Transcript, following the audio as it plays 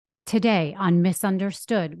Today on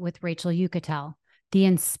Misunderstood with Rachel Yucatel, the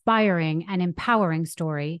inspiring and empowering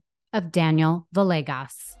story of Daniel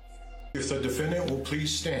Villegas. If the defendant will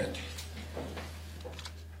please stand.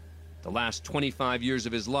 The last 25 years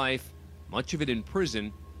of his life, much of it in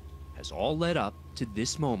prison, has all led up to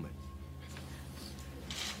this moment.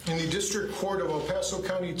 In the District Court of El Paso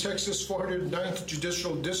County, Texas, 409th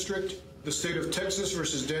Judicial District, the state of Texas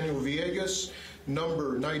versus Daniel Villegas,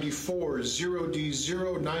 number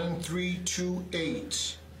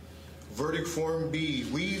 94-0D09328. Verdict Form B.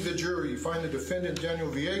 We, the jury, find the defendant Daniel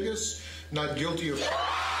Villegas not guilty of...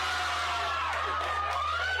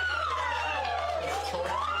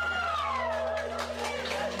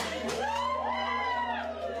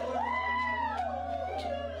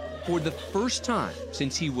 For the first time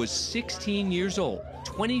since he was 16 years old,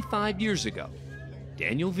 25 years ago,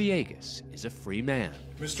 Daniel Villegas is a free man.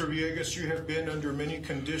 Mr. Villegas, you have been under many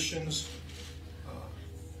conditions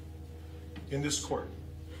in this court.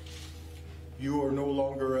 You are no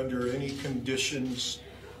longer under any conditions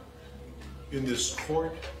in this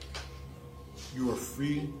court. You are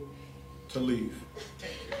free to leave.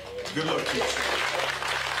 Good luck to you, sir.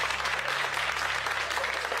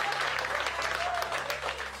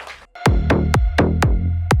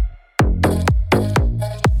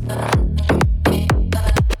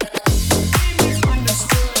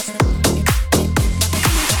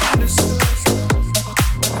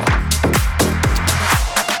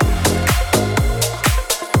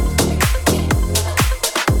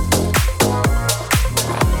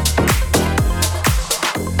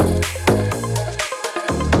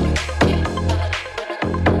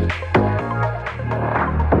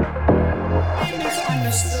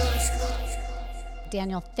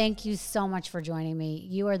 Daniel, thank you so much for joining me.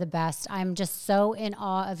 You are the best. I'm just so in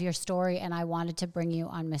awe of your story, and I wanted to bring you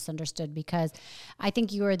on Misunderstood because I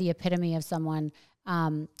think you are the epitome of someone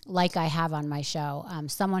like I have on my show,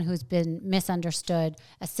 someone who's been misunderstood,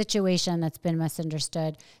 a situation that's been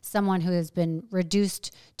misunderstood, someone who has been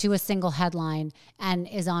reduced to a single headline and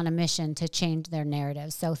is on a mission to change their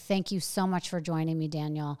narrative. So thank you so much for joining me,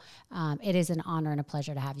 Daniel. It is an honor and a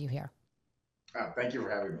pleasure to have you here. Thank you for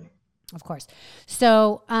having me. Of course.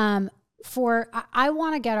 So I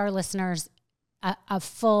want to get our listeners a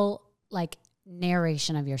full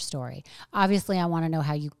narration of your story. Obviously, I want to know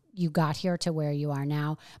how you got here to where you are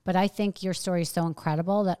now, but I think your story is so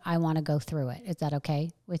incredible that I want to go through it. Is that okay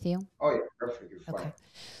with you? Oh, yeah, perfect. You're fine. Okay.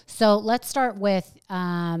 So let's start with,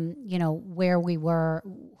 where we were,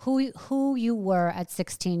 who you were at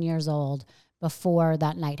 16 years old before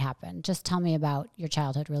that night happened. Just tell me about your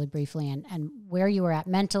childhood really briefly and where you were at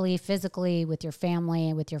mentally, physically, with your family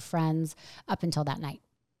and with your friends up until that night.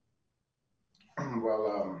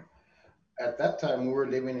 Well, at that time, we were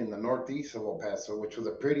living in the northeast of El Paso, which was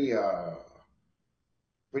a pretty bad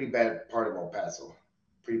part of El Paso,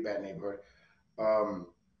 pretty bad neighborhood.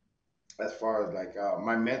 As far as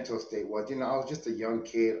my mental state was, I was just a young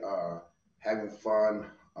kid having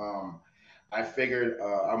fun. I figured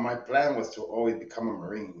my plan was to always become a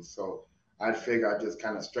Marine. So I figured I'd just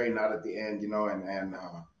kind of straighten out at the end, and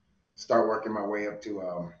start working my way up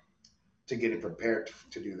to getting prepared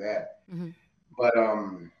to do that. Mm-hmm. But,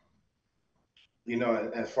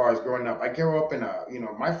 as far as growing up, I grew up in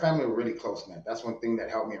my family were really close knit. That's one thing that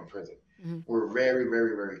helped me in prison. Mm-hmm. We're very,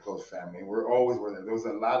 very, very close family. We're always were there. There was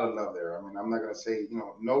a lot of love there. I mean, I'm not going to say,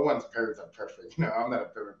 no one's parents are perfect. I'm not a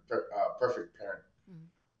perfect parent. Mm-hmm.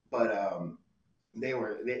 But it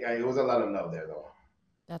was a lot of love there, though.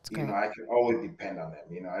 That's great. I can always depend on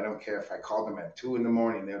them. I don't care if I called them at 2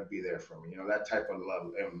 a.m, they would be there for me. That type of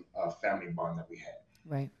love and family bond that we had.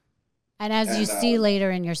 Right. And as you see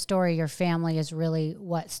later in your story, your family is really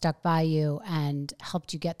what stuck by you and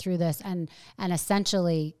helped you get through this and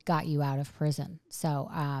essentially got you out of prison.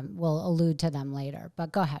 So we'll allude to them later,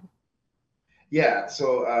 but go ahead. Yeah.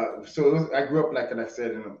 So I grew up, like I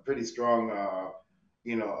said, in a pretty strong,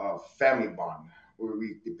 family bond where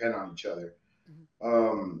we depend on each other.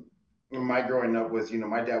 Mm-hmm. My growing up was,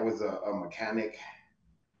 my dad was a mechanic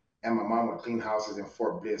and my mom would clean houses in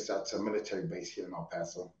Fort Bliss. That's a military base here in El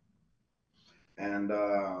Paso. And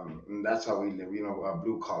that's how we live, a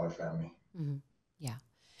blue collar family. Mm-hmm. Yeah.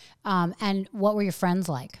 And what were your friends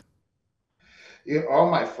like? Yeah, all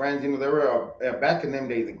my friends, they were back in them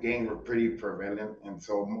days, the gangs were pretty prevalent. And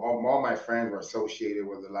so all my friends were associated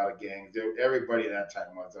with a lot of gangs. Everybody at that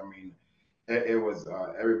time was, it was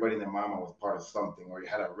everybody and their mama was part of something, or you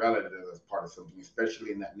had a relative that was part of something, especially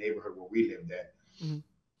in that neighborhood where we lived at. Mm-hmm.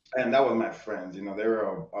 And that was my friends. They were,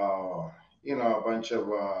 a bunch of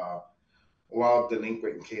wild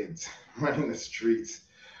delinquent kids running the streets,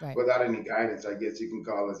 right, without any guidance, I guess you can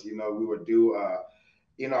call us. We would do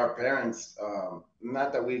our parents,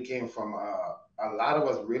 not that we came from, a lot of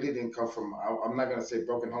us really didn't come from, I'm not going to say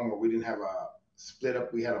broken home, where we didn't have a split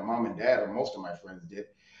up. We had a mom and dad, or most of my friends did.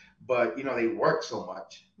 But, they worked so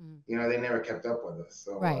much, Mm. they never kept up with us.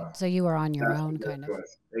 So Right. So you were on your that's own, what kind that of.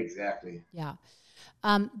 was. Exactly. Yeah.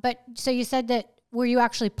 But so you said that, were you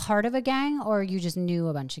actually part of a gang, or you just knew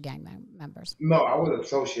a bunch of gang members? No, I was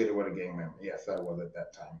associated with a gang member. Yes, I was at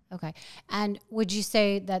that time. Okay. And would you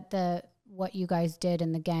say that what you guys did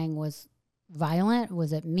in the gang was violent?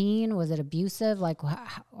 Was it mean? Was it abusive? Like,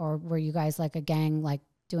 or were you guys like a gang, like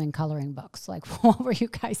doing coloring books? Like, what were you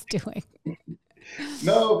guys doing?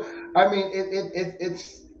 No, I mean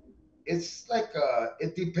it's like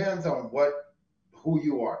it depends on who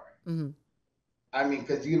you are. Hmm. I mean,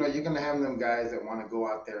 because you're gonna have them guys that want to go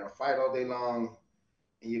out there and fight all day long,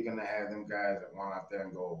 and you're gonna have them guys that want out there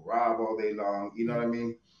and go rob all day long. You know what I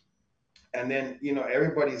mean? And then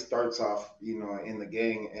everybody starts off in the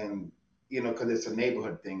gang, and because it's a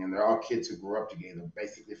neighborhood thing, and they're all kids who grew up together,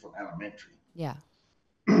 basically from elementary. Yeah.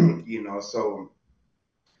 So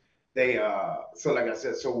they so like I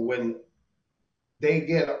said, so when they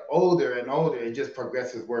get older and older, it just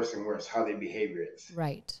progresses worse and worse how their behavior is.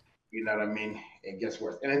 Right. You know what I mean? It gets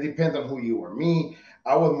worse, and it depends on who you were. Me,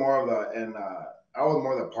 I was more of I was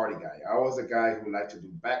more the party guy. I was a guy who liked to do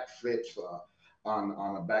backflips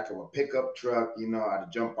on the back of a pickup truck. I'd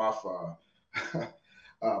jump off a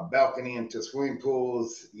balcony into swimming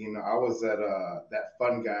pools. I was that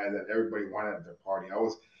fun guy that everybody wanted at their party. I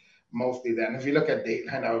was mostly that. And if you look at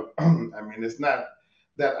Dateline, I mean, it's not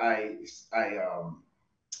that I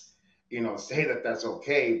say that that's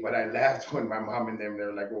okay. But I laughed when my mom and them,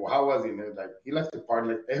 they're like, well, how was he? And they're like, he likes to party.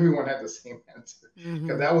 Like everyone had the same answer. Because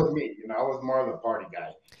Hmm. that was me. I was more of the party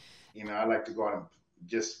guy. I like to go out and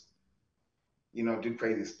just, do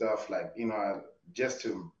crazy stuff. Like, just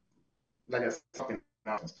to, like I said, something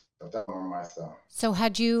nonsense stuff. That's more my stuff. So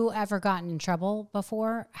had you ever gotten in trouble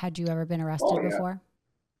before? Had you ever been Oh, arrested yeah. before?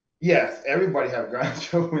 Yes, everybody have gone in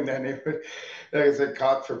trouble in that neighborhood. Like I said,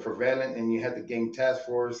 caught for prevalent, and you had the gang task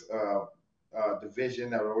force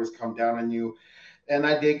division that would always come down on you. And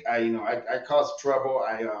I did, I caused trouble.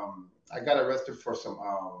 I got arrested for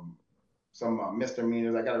some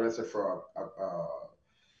misdemeanors. I got arrested for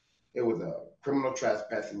it was a criminal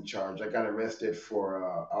trespassing charge. I got arrested for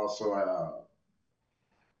also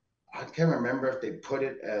I can't remember if they put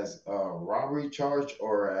it as a robbery charge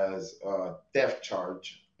or as a theft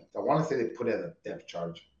charge. I want to say they put it as a theft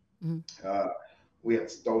charge. Hmm. Uh, we had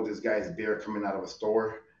stole this guy's beer coming out of a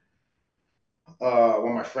store. Well,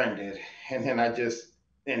 my friend did, and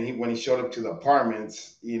then when he showed up to the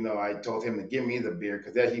apartments, I told him to give me the beer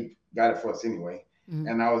because that he got it for us anyway, Hmm.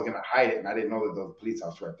 and I was gonna hide it, and I didn't know that there was a police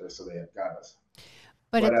officer right there, so they had got us.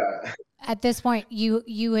 But But at this point,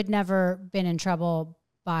 you had never been in trouble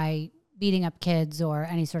by beating up kids or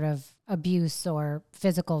any sort of abuse or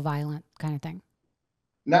physical violent kind of thing.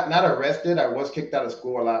 not arrested. I was kicked out of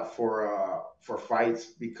school a lot for fights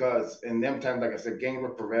because in them times, like I said, gangs were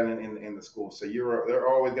prevalent in the school. So they're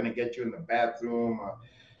always gonna get you in the bathroom,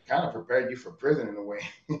 kind of prepared you for prison in a way.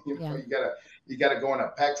 Yeah. You gotta go in a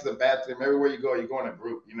pack to the bathroom. Everywhere you go in a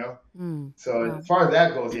group. Mm. So Wow. as far as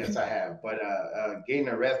that goes, yes, I have. But getting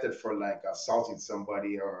arrested for like assaulting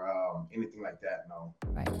somebody or anything like that, no.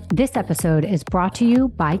 Right. This episode is brought to you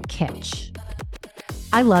by Kitsch.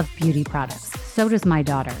 I love beauty products. So does my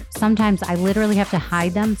daughter. Sometimes I literally have to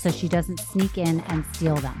hide them so she doesn't sneak in and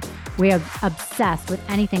steal them. We are obsessed with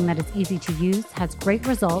anything that is easy to use, has great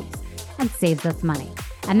results, and saves us money.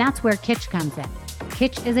 And that's where Kitsch comes in.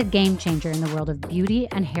 Kitsch is a game changer in the world of beauty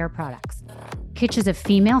and hair products. Kitsch is a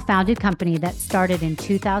female-founded company that started in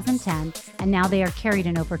 2010, and now they are carried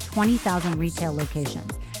in over 20,000 retail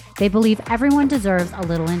locations. They believe everyone deserves a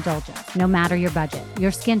little indulgence, no matter your budget,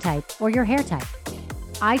 your skin type, or your hair type.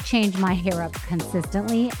 I change my hair up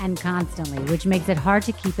consistently and constantly, which makes it hard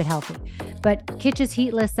to keep it healthy. But Kitsch's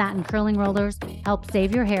heatless satin curling rollers help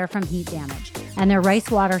save your hair from heat damage, and their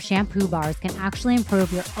rice water shampoo bars can actually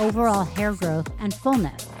improve your overall hair growth and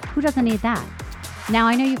fullness. Who doesn't need that? Now,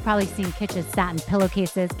 I know you've probably seen Kitsch's satin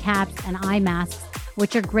pillowcases, caps, and eye masks,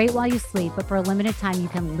 which are great while you sleep, but for a limited time, you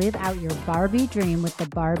can live out your Barbie dream with the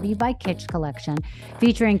Barbie by Kitsch collection,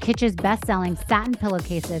 featuring Kitsch's best-selling satin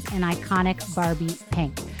pillowcases in iconic Barbie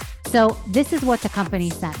pink. So this is what the company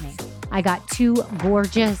sent me. I got 2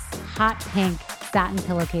 gorgeous, hot pink satin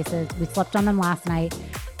pillowcases. We slept on them last night.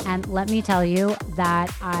 And let me tell you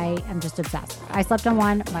that I am just obsessed. I slept on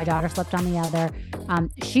one. My daughter slept on the other.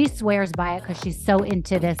 She swears by it because she's so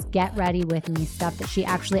into this get ready with me stuff that she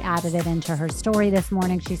actually added it into her story this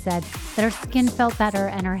morning. She said that her skin felt better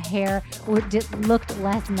and her hair looked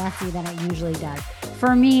less messy than it usually does.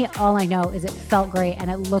 For me, all I know is it felt great and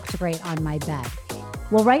it looked great on my bed.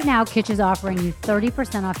 Well, right now, Kitsch is offering you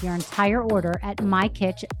 30% off your entire order at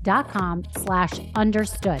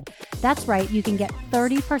mykitsch.com/understood. That's right. You can get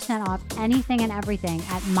 30% off anything and everything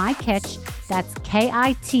at mykitsch. That's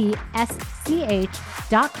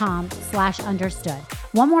kitsch.com/understood.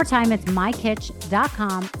 One more time, it's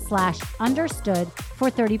mykitsch.com/understood for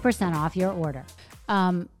 30% off your order.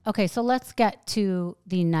 Okay, so let's get to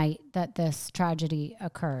the night that this tragedy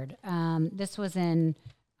occurred. This was in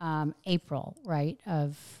April, right?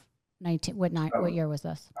 Of 19. What year was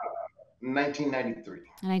this? 1993.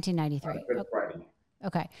 1993. Good Friday.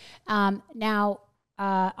 Okay. Now,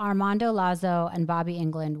 Armando Lazo and Bobby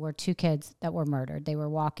England were two kids that were murdered. They were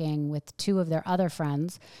walking with two of their other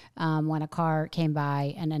friends when a car came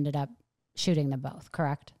by and ended up shooting them both.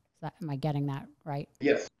 Correct? Am I getting that right?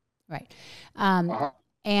 Yes. Right.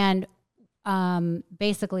 And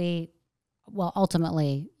basically, well,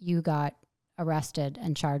 ultimately, you got arrested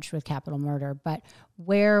and charged with capital murder. But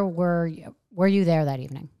where were you? Were you there that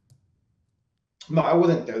evening? No, I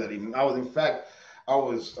wasn't there that evening. In fact, I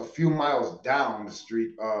was a few miles down the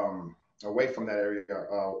street, away from that area,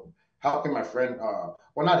 helping my friend.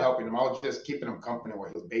 Well, not helping him. I was just keeping him company while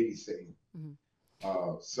he was babysitting.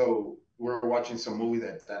 So we're watching some movie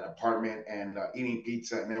at that apartment and eating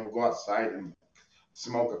pizza, and then we'll go outside and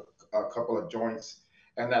smoke a couple of joints,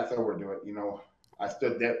 and that's how we're doing. I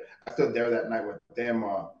stood there that night with them,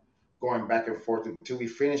 going back and forth until we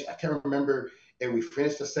finished. I can't remember if we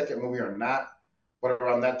finished the second movie or not, but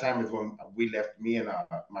around that time is when we left. Me and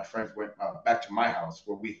my friends went back to my house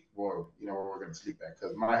where we were going to sleep at,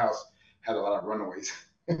 because my house had a lot of runaways.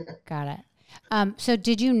 Got it. So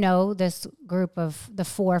did you know this group of the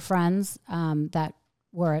four friends that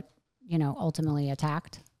were, ultimately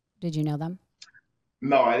attacked? Did you know them?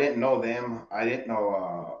 No, I didn't know them. I didn't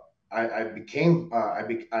know. I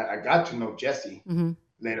got to know Jesse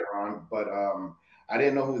later on, but I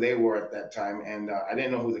didn't know who they were at that time, and I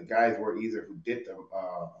didn't know who the guys were either who did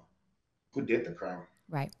the crime.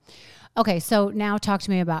 Right. Okay. So now talk to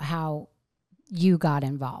me about how you got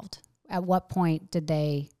involved. At what point did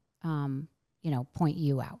they, point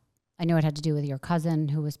you out? I know it had to do with your cousin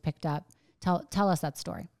who was picked up. Tell us that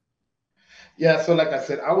story. Yeah, so like I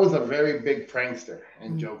said, I was a very big prankster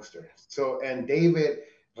and jokester. So, and David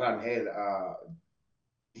Rangel,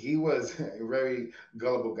 he was a very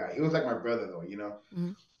gullible guy. He was like my brother, though.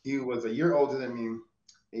 He was a year older than me.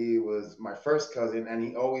 He was my first cousin, and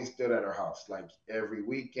he always stood at our house, like every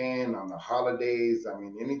weekend, on the holidays. I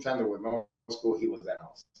mean, anytime there was no school, he was at our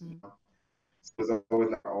house. So he was always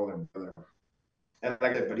like my older brother. And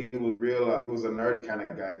like that, but he was real. He was a nerd kind of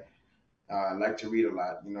guy. Liked to read a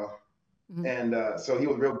lot. And so he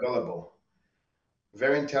was real gullible,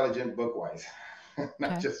 very intelligent book-wise,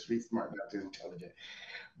 not just street smart, not just intelligent.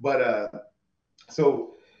 But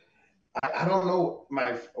so I don't know.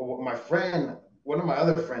 My friend, one of my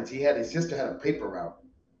other friends, his sister had a paper route,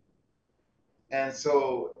 and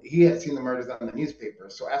so he had seen the murders on the newspaper.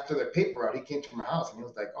 So after the paper route, he came to my house and he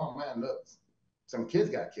was like, "Oh man, look, some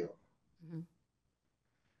kids got killed."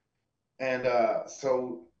 And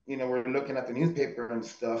so we're looking at the newspaper and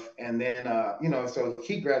stuff, and then so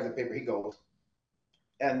he grabs the paper, he goes.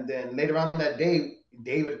 And then later on that day,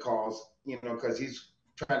 David calls, because he's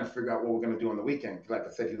trying to figure out what we're going to do on the weekend. Like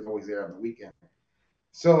I said, he was always there on the weekend.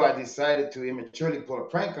 So I decided to immaturely pull a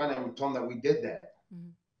prank on him and told him that we did that.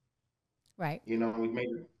 Right. We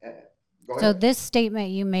made it. Go ahead. So this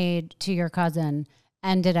statement you made to your cousin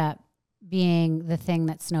ended up being the thing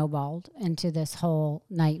that snowballed into this whole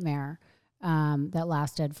nightmare that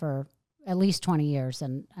lasted for at least 20 years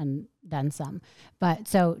and then some. But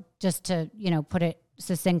so just to, put it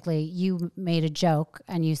succinctly, you made a joke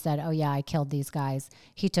and you said, "Oh yeah, I killed these guys."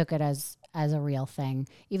 He took it as a real thing,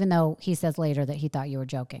 even though he says later that he thought you were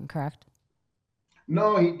joking, correct?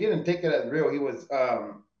 No, he didn't take it as real. He was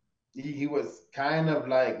he was kind of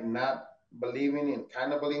like not believing and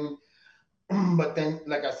kind of believing. But then,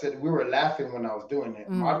 like I said, we were laughing when I was doing it.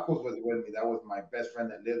 Marcos was with me. That was my best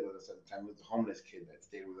friend that lived with us at the time. He was a homeless kid that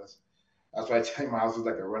stayed with us. That's why I tell you my house was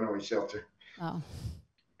like a runaway shelter. Oh.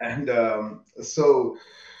 And so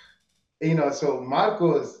so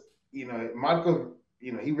Marcos, he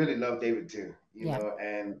really loved David too,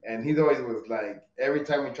 and he always was like, every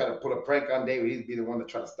time we try to pull a prank on David, he'd be the one to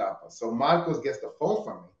try to stop us. So Marcos gets the phone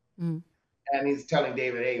from me, and he's telling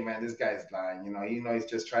David, "Hey man, this guy's lying. He's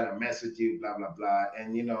just trying to mess with you, blah blah blah."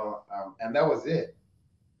 And and that was it.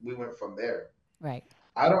 We went from there. Right.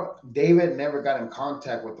 David never got in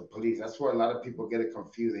contact with the police. That's where a lot of people get it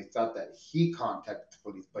confused. They thought that he contacted the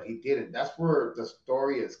police, but he didn't. That's where the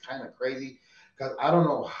story is kind of crazy, because I don't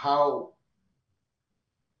know how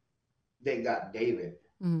they got David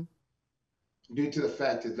Mm-hmm. due to the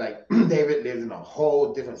fact is like David lives in a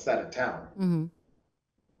whole different side of town. Mm-hmm.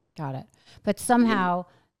 Got it. But You somehow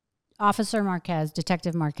Officer Marquez,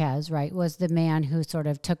 Detective Marquez, right, was the man who sort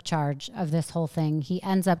of took charge of this whole thing. He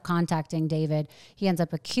ends up contacting David. He ends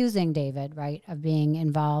up accusing David, right, of being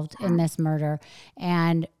involved in this murder.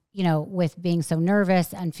 And, you know, with being so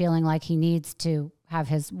nervous and feeling like he needs to have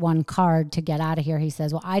his one card to get out of here, he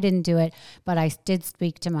says, well, I didn't do it, but I did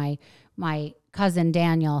speak to my cousin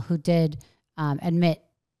Daniel, who did admit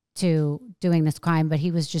to doing this crime, but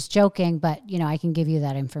he was just joking. But, you know, I can give you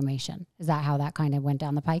that information. Is that how that kind of went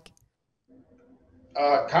down the pike?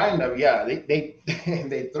 kind of, yeah. They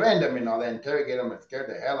they threatened him and all that, interrogated him and scared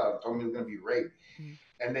the hell out of him, told him he was gonna be raped. Mm.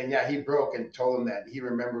 And then yeah, he broke and told him that he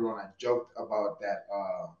remembered when I joked about that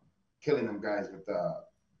killing them guys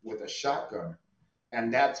with a shotgun.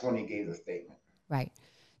 And that's when he gave the statement. Right.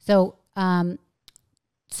 So,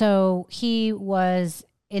 so he was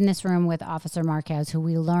in this room with Officer Marquez, who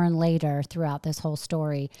we learn later throughout this whole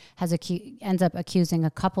story ends up accusing a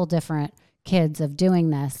couple different kids of doing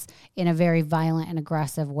this in a very violent and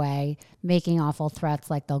aggressive way, making awful threats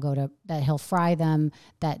like that he'll fry them,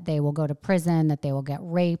 that they will go to prison, that they will get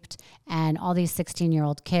raped. And all these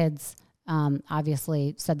 16-year-old kids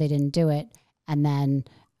obviously said they didn't do it. And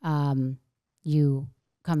then you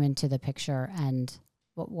come into the picture, and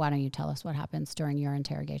why don't you tell us what happens during your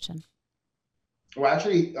interrogation? Well,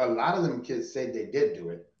 actually, a lot of them kids said they did do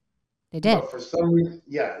it, They did. but for some reason,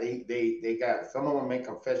 yeah, they got some of them made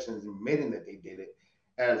confessions admitting that they did it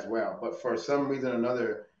as well. But for some reason or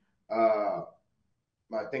another, uh,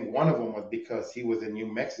 I think one of them was because he was in New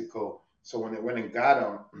Mexico. So when they went and got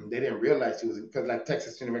him, they didn't realize he was because like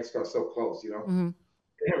Texas to New Mexico are so close, you know. Mm-hmm.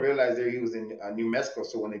 They didn't realize that he was in New Mexico.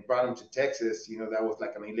 So when they brought him to Texas, you know, that was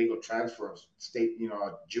like an illegal transfer of state, you know,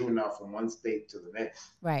 a juvenile from one state to the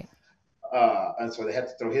next. Right. And so they had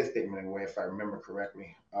to throw his statement away, if I remember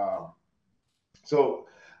correctly. So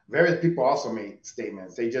various people also made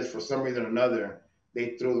statements. They just, for some reason or another,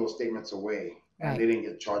 they threw those statements away and Right. they didn't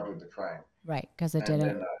get charged with the crime. Right, because And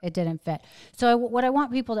then, it didn't fit. So what I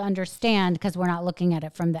want people to understand, because we're not looking at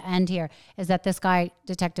it from the end here, is that this guy,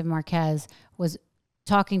 Detective Marquez, was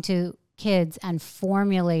talking to kids and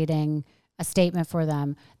formulating a statement for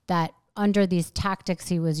them that under these tactics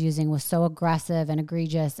he was using was so aggressive and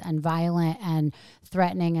egregious and violent and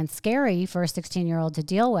threatening and scary for a 16-year-old to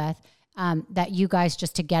deal with, that you guys,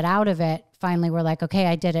 just to get out of it, finally were like, okay,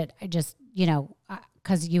 I did it. I just, you know,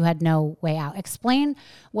 because you had no way out. Explain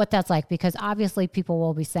what that's like, because obviously people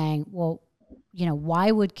will be saying, well, you know, why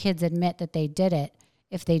would kids admit that they did it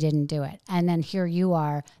if they didn't do it? And then here you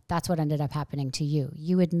are, that's what ended up happening to you.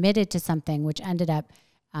 You admitted to something which ended up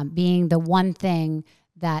being the one thing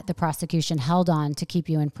that the prosecution held on to keep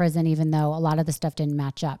you in prison, even though a lot of the stuff didn't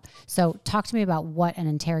match up. So talk to me about what an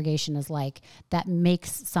interrogation is like that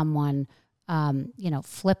makes someone, you know,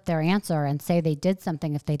 flip their answer and say they did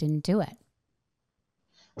something if they didn't do it.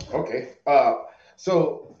 okay.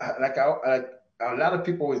 So a lot of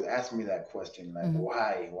people always ask me that question, like, Mm-hmm.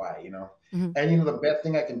 why, you know? Mm-hmm. And you know, the best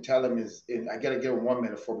thing I can tell them is, and I gotta give them one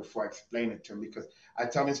metaphor before I explain it to them, because I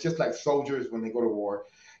tell them it's just like soldiers when they go to war.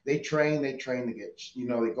 They train to get, you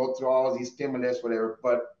know, they go through all these stimulus, whatever.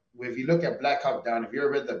 But if you look at Black Hawk Down, if you ever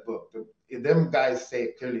read the book, them guys say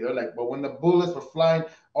it clearly. They're like, but when the bullets were flying,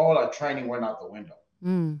 all our training went out the window,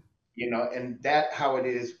 Mm. you know, and that how it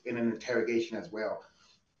is in an interrogation as well.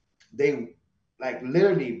 They like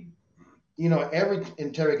literally, you know, every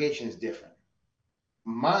interrogation is different.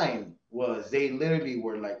 Mine was they literally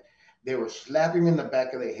were like they were slapping me in the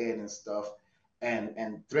back of the head and stuff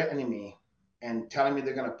and threatening me and telling me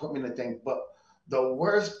they're gonna put me in the thing. But the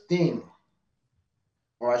worst thing,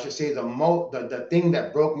 or I should say the thing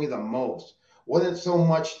that broke me the most wasn't so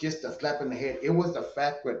much just the slap in the head. It was the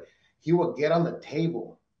fact that he would get on the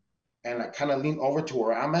table and like kind of lean over to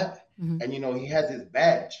where I'm at. Mm-hmm. And you know, he has his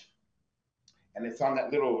badge and it's on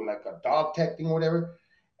that little like a dog tag thing or whatever.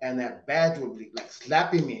 And that badge would be like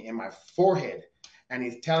slapping me in my forehead. And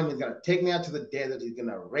he's telling me he's gonna take me out to the desert. He's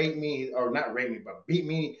gonna rape me, or not rape me, but beat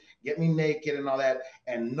me, get me naked and all that.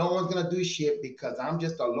 And no one's gonna do shit because I'm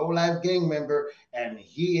just a low life gang member, and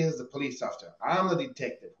he is the police officer. I'm the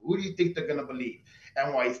detective. Who do you think they're gonna believe?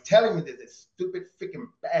 And while he's telling me this stupid freaking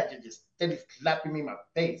badge is just steady slapping me in my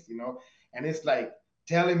face, you know. And it's like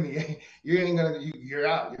telling me you ain't gonna, you're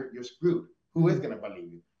out, you're screwed. Who is gonna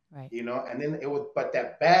believe you? Right. You know, and then it was, but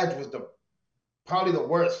that badge was the probably the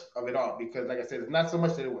worst of it all because, like I said, it's not so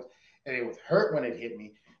much that it was hurt when it hit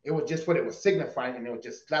me. It was just what it was signifying, and it was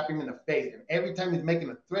just slapping me in the face. And every time he's making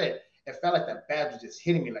a threat, it felt like that badge was just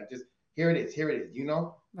hitting me, like just here it is, you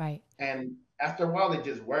know. Right. And after a while, it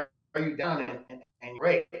just worked. you down and you're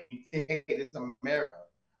great. You think, hey, this is America.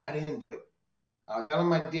 I didn't do it. I'll tell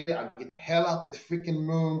them I did. I'll get the hell out of this freaking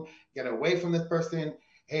room, get away from this person.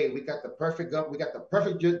 Hey, we got the perfect gun. We got the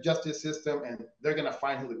perfect justice system, and they're going to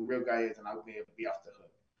find who the real guy is, and I'll be able to be off the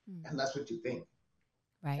hook. And that's what you think.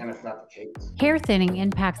 Right. And it's not the case. Hair thinning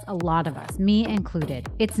impacts a lot of us, me included.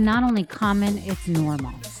 It's not only common, it's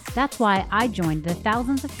normal. That's why I joined the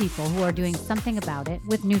thousands of people who are doing something about it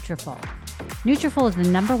with Nutrafol. Nutrafol is the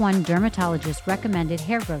 #1 dermatologist recommended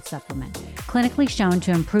hair growth supplement, clinically shown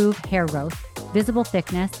to improve hair growth, visible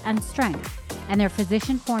thickness, and strength. And their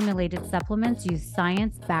physician-formulated supplements use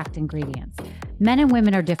science-backed ingredients. Men and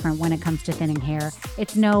women are different when it comes to thinning hair.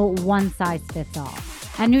 It's no one-size-fits-all.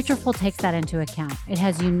 And Nutrafol takes that into account. It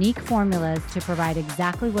has unique formulas to provide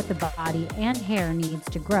exactly what the body and hair needs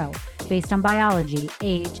to grow based on biology,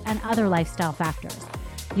 age, and other lifestyle factors.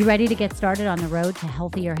 You ready to get started on the road to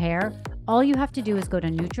healthier hair? All you have to do is go to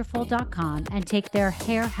Nutrafol.com and take their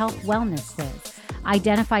hair health wellness quiz.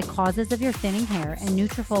 Identify causes of your thinning hair, and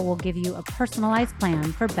Nutrafol will give you a personalized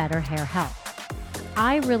plan for better hair health.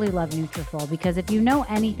 I really love Nutrafol because if you know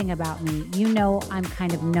anything about me, you know I'm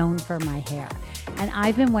kind of known for my hair. And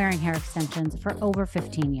I've been wearing hair extensions for over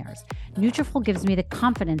 15 years. Nutrafol gives me the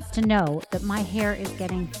confidence to know that my hair is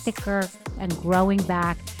getting thicker and growing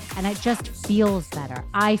back, and it just feels better.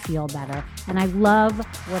 I feel better, and I love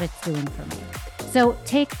what it's doing for me. So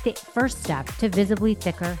take the first step to visibly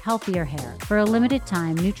thicker, healthier hair. For a limited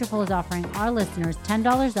time, Nutrafol is offering our listeners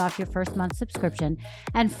 $10 off your first month subscription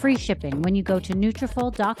and free shipping when you go to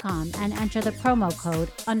Nutrafol.com and enter the promo code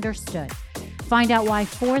UNDERSTOOD. Find out why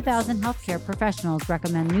 4,000 healthcare professionals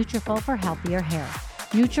recommend Nutrafol for healthier hair.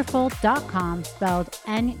 Nutrafol.com, spelled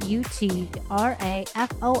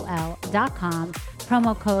Nutrafol.com,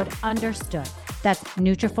 promo code UNDERSTOOD. That's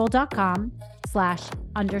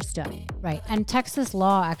Nutrafol.com/understood. Right. And Texas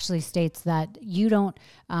law actually states that you don't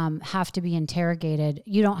have to be interrogated.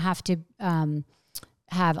 You don't have to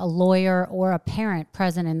have a lawyer or a parent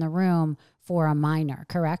present in the room for a minor,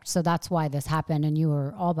 correct? So that's why this happened, and you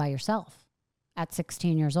were all by yourself at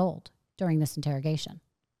 16 years old during this interrogation.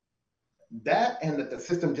 That and that the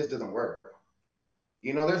system just doesn't work.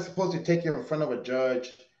 You know, they're supposed to take you in front of a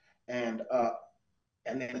judge, and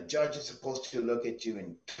then the judge is supposed to look at you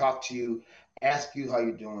and talk to you, ask you how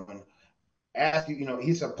you're doing, ask you, you know,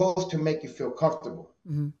 he's supposed to make you feel comfortable.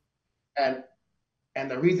 Mm-hmm. And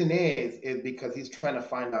the reason is because he's trying to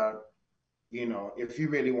find out, you know, if you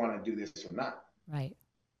really want to do this or not. Right.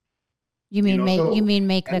 You mean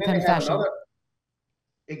make the confession.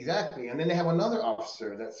 Exactly. And then they have another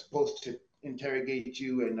officer that's supposed to interrogate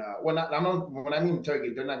you. And when I mean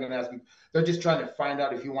interrogate, they're not going to ask you. They're just trying to find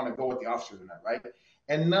out if you want to go with the officers or not, right?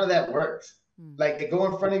 And none of that works. Like they go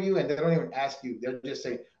in front of you and they don't even ask you. They're just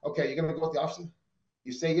saying, okay, you're going to go with the officer?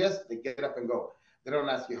 You say yes, they get up and go. They don't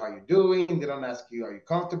ask you how you're doing. They don't ask you, are you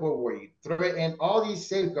comfortable? Were you threatened? All these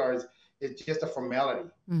safeguards is just a formality.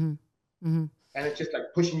 Mm-hmm. Mm-hmm. And it's just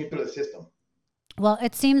like pushing you through the system. Well,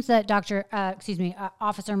 it seems that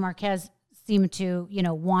Officer Marquez seemed to,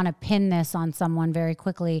 want to pin this on someone very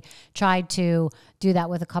quickly, tried to do that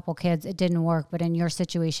with a couple kids. It didn't work, but in your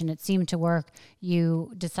situation, it seemed to work.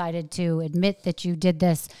 You decided to admit that you did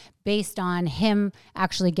this based on him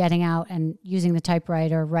actually getting out and using the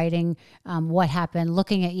typewriter, writing what happened,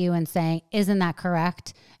 looking at you and saying, isn't that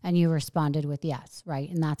correct? And you responded with yes, right?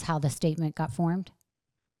 And that's how the statement got formed?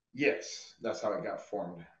 Yes, that's how it got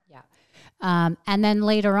formed. Yeah. And then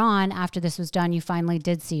later on, after this was done, you finally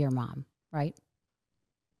did see your mom, right?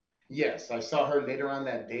 Yes, I saw her later on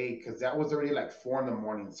that day because that was already like 4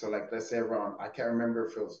 a.m. So like, let's say around, I can't remember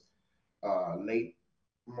if it was late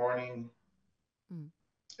morning.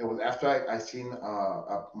 It was after I seen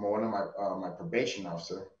one of my probation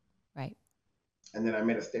officer. Right. And then I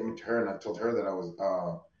made a statement to her and I told her that I was,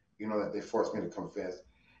 that they forced me to confess.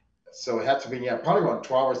 So it had to be, probably around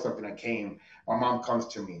 12 or something I came. My mom comes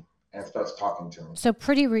to me and starts talking to me. So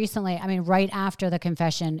pretty recently, right after the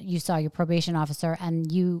confession, you saw your probation officer and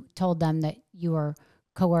you told them that you were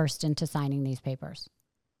coerced into signing these papers.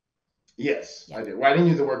 Yes, yeah. I did. Well, I didn't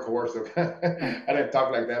use the word coerced. Okay? I didn't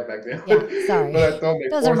talk like that back then. Yeah, sorry. But I thought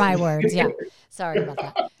those are my words. Yeah. Sorry about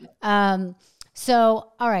that.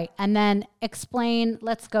 So, all right. And then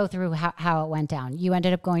let's go through how it went down. You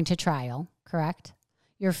ended up going to trial, correct?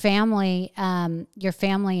 Your family,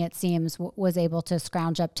 it seems, was able to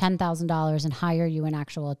scrounge up $10,000 and hire you an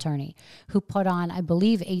actual attorney who put on, I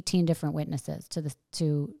believe, 18 different witnesses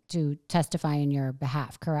to testify in your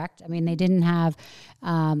behalf. Correct? They didn't have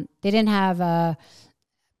an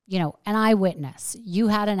eyewitness. You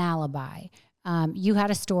had an alibi. You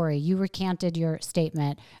had a story. You recanted your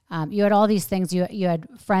statement. You had all these things. You had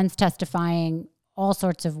friends testifying all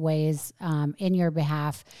sorts of ways in your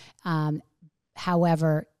behalf.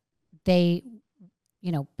 However, they,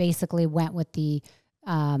 basically went with the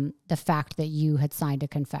fact that you had signed a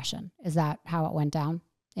confession. Is that how it went down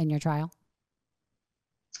in your trial?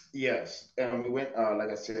 Yes, and we went. Like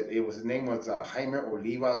I said, his name was Jaime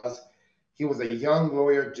Olivas. He was a young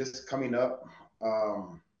lawyer just coming up,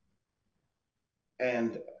 um,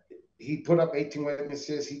 and he put up 18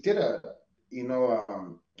 witnesses. He did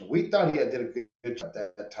we thought he had did a good job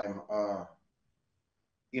at that time.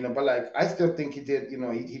 But like I still think he did.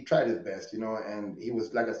 He tried his best. And he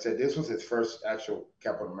was, like I said, this was his first actual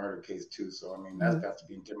capital murder case too. So I mean, that's Mm-hmm. got to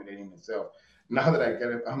be intimidating itself. Now that I get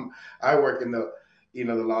it, I work in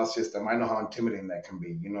the law system. I know how intimidating that can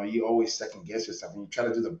be. You always second guess yourself, and you try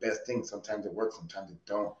to do the best thing. Sometimes it works, sometimes it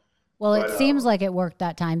don't. Well, it But seems like it worked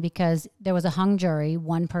that time because there was a hung jury.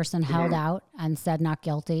 One person held mhm, out and said not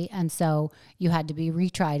guilty. And so you had to be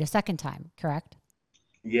retried a second time, correct?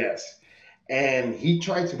 yes, and he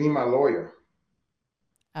tried to be my lawyer.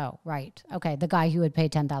 Oh, right. Okay. The guy who had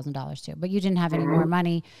paid $10,000 to, but you didn't have any more Hmm.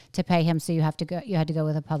 money to pay him. So you had to go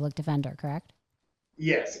with a public defender, correct?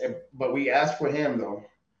 Yes, but we asked for him though.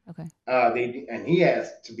 Okay. And he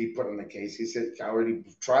asked to be put on the case. He said, "I already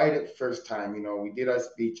tried it first time. We did our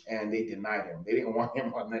speech, and they denied him. They didn't want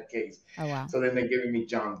him on that case. Oh, wow. So then they're giving me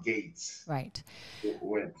John Gates Right.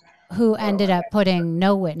 with Who oh ended my up God. putting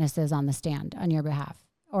no witnesses on the stand on your behalf,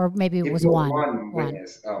 or maybe it He was put one. one One.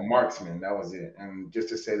 witness, marksman. That was it. And just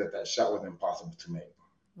to say that shot was impossible to make.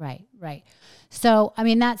 Right. Right. So, I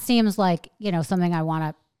mean, that seems like, something I want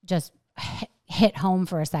to just hit home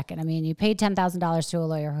for a second. I mean, you paid $10,000 to a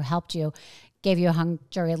lawyer who helped you, gave you a hung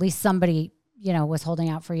jury, at least somebody, was holding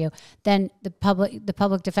out for you. Then the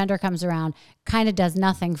public defender comes around, kind of does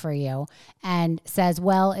nothing for you and says,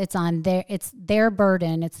 well, it's their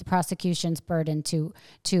burden. It's the prosecution's burden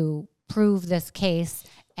to prove this case.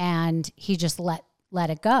 And he just let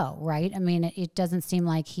it go, right? I mean, it doesn't seem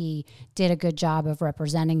like he did a good job of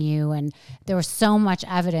representing you. And there was so much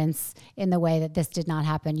evidence in the way that this did not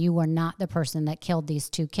happen. You were not the person that killed these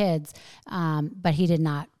two kids, but he did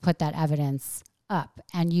not put that evidence up,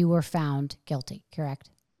 and you were found guilty, correct,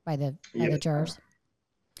 by the Yes. jurors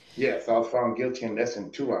Yes, I was found guilty in less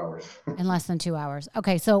than 2 hours. in less than 2 hours.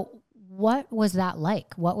 Okay, so what was that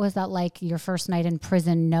like? What was that like your first night in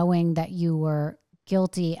prison, knowing that you were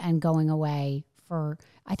guilty and going away for,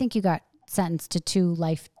 I think you got sentenced to 2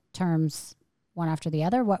 life terms, one after the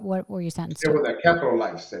other. What were you sentenced It to? was a capital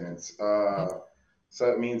life sentence. Okay.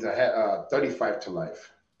 So it means I had 35 to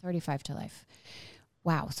life. 35 to life.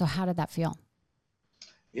 Wow. So how did that feel?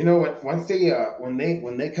 Once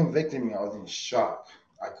when they convicted me, I was in shock.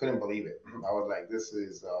 I couldn't believe it. I was like, this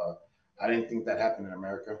is I didn't think that happened in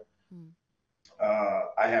America. Mm,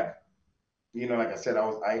 I have, like I said,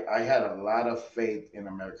 I had a lot of faith in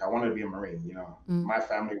America. I wanted to be a Marine. mm, My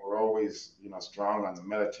family were always, strong on the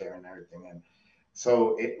military and everything, and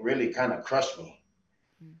so it really kind of crushed me.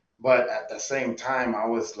 mm. But at the same time, I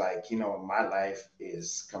was like, my life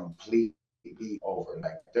is completely over.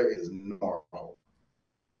 Like there is no more hope.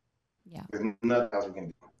 Yeah. There's nothing else we can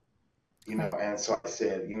do. Right. And so I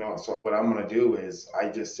said, so what I'm gonna do is I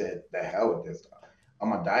just said, the hell with this. I'm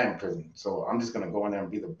gonna die in prison. So I'm just gonna go in there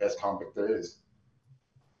and be the best convict there is.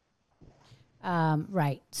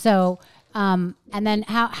 Right. So, and then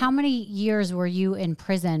how many years were you in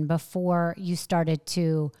prison before you started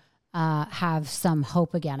to have some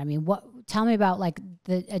hope again? I mean, tell me about like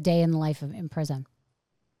a day in the life in prison.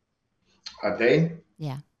 A day?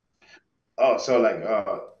 Yeah. Oh, so like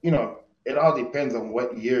it all depends on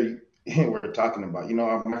what year we're talking about.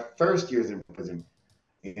 My first years in prison,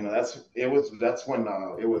 that's when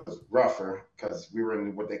it was rougher because we were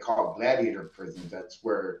in what they call gladiator prisons. That's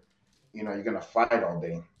where you're gonna fight all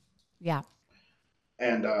day. Yeah.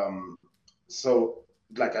 And so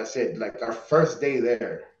like I said, like our first day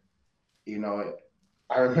there, you know,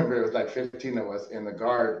 I remember it was like 15 of us, and the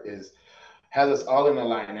guard is has us all in a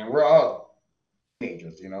line, and we're all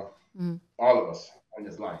teenagers, Mm, all of us on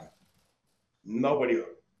this line. Nobody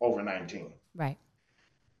over 19. right.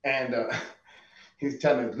 And he's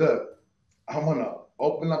telling us, look, I'm gonna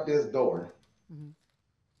open up this door, Hmm.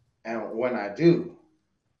 and when I do,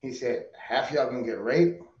 he said, half y'all gonna get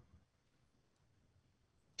raped,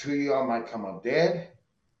 two of y'all might come up dead,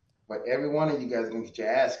 but every one of you guys gonna get your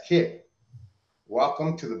ass kicked.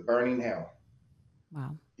 Welcome to the burning hell.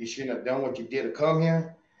 Wow. You shouldn't have done what you did to come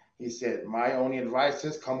here. He said, my only advice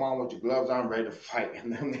is come on with your gloves on, ready to fight.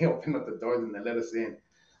 And then they opened up the doors and they let us in.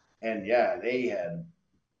 And yeah, they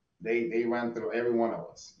ran through every one of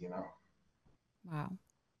us. Wow.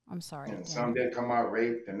 I'm sorry. And some did come out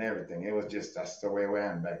raped and everything. It was just, that's the way it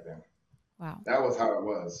went back then. Wow. That was how it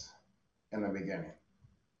was in the beginning.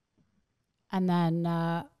 And then,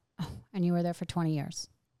 and you were there for 20 years.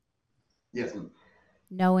 Yes.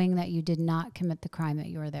 Knowing that you did not commit the crime that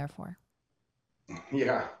you were there for.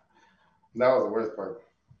 Yeah. That was the worst part.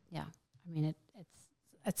 Yeah. I mean,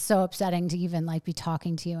 it's so upsetting to even like be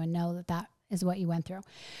talking to you and know that that is what you went through.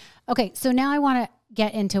 Okay. So now I want to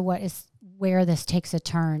get into where this takes a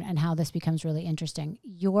turn and how this becomes really interesting.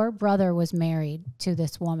 Your brother was married to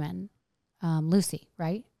this woman, Lucy,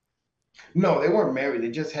 right? No, they weren't married.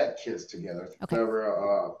 They just had kids together. Okay. They were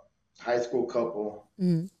a high school couple,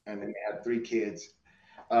 and then they had 3 kids.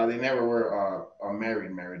 They never were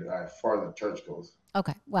married, as far as the church goes.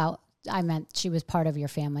 Okay. Well, I meant she was part of your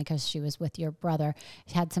family because she was with your brother,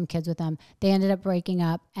 had some kids with them. They ended up breaking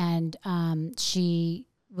up, and she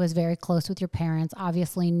was very close with your parents,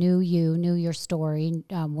 obviously knew your story,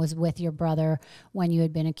 was with your brother when you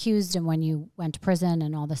had been accused and when you went to prison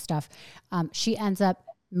and all this stuff. She ends up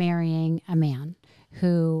marrying a man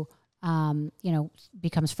who,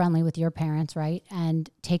 becomes friendly with your parents, right? And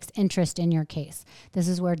takes interest in your case. This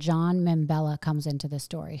is where John Mimbella comes into the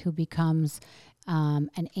story, who becomes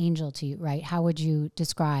an angel to you, right? How would you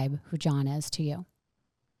describe who John is to you?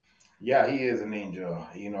 Yeah, he is an angel.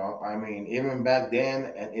 I mean, even back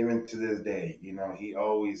then and even to this day, he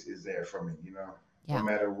always is there for me, Yeah. No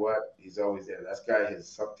matter what, he's always there. That guy is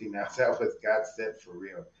something else. That was God said for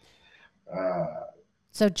real.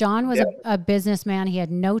 So John was a businessman. He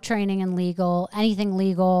had no training in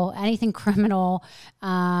anything criminal,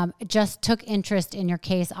 just took interest in your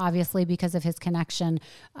case, obviously, because of his connection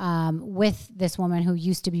with this woman who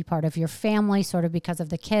used to be part of your family, sort of because of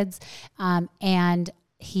the kids. And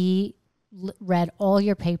he read all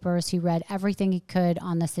your papers. He read everything he could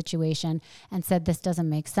on the situation and said, this doesn't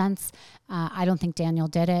make sense. I don't think Daniel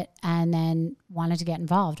did it. And then wanted to get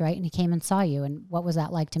involved, right? And he came and saw you. And what was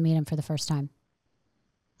that like to meet him for the first time?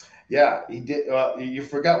 Yeah, he did. You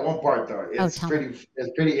forgot one part though. It's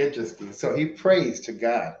pretty interesting. So he prays to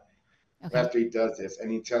God after he does this, and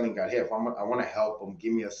he's telling God, "Hey, I want to help him,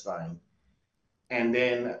 give me a sign." And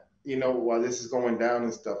then while this is going down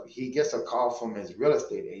and stuff, he gets a call from his real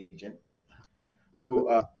estate agent who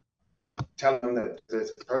telling him that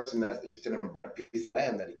there's a person that's interested in a piece of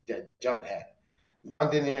land that John had. John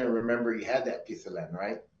didn't even remember he had that piece of land,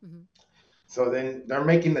 right? Mm-hmm. So then they're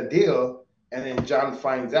making the deal. And then John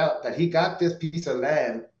finds out that he got this piece of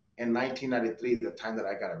land in 1993, the time that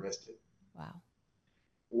I got arrested. Wow.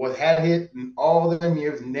 Had it in all them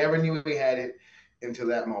years, never knew he had it until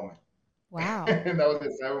that moment. Wow. And that was the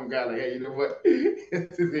time God, like, hey, you know what?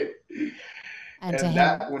 This is it. And to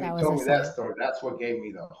him, when he told me that story, that's what gave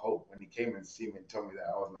me the hope. When he came and see me and told me that,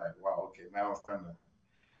 I was like, wow, okay, now I'm starting to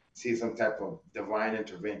see some type of divine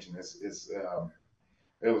intervention. It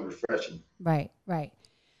was refreshing. Right.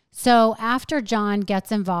 So after John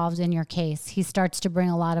gets involved in your case, he starts to bring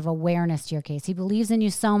a lot of awareness to your case. He believes in you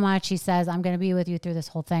so much. He says, I'm going to be with you through this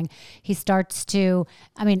whole thing. He starts to,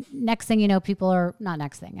 next thing you know,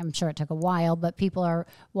 I'm sure it took a while, but people are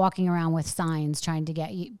walking around with signs trying to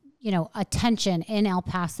get attention in El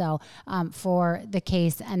Paso for the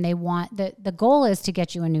case. And they want, the goal is to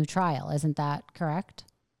get you a new trial. Isn't that correct?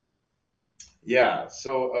 Yeah.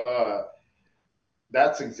 So,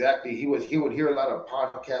 that's exactly, he would hear a lot of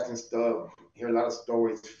podcasts and stuff, hear a lot of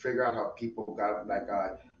stories, figure out how people got,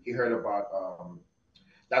 he heard about,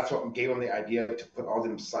 that's what gave him the idea to put all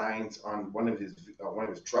them signs on one of his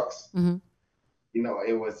trucks. Mm-hmm.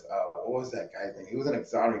 It was, what was that guy's name? He was an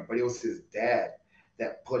Exonerated, but it was his dad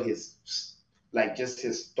that put his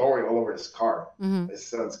story all over his car, mm-hmm. his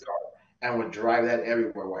son's car, and would drive that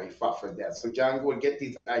everywhere while he fought for his dad. So John would get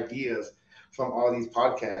these ideas from all these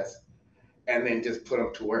podcasts, and then just put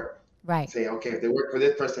them to work. Right. Say, okay, if they work for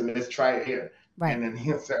this person, let's try it here. Right. And then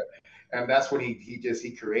and that's when he created you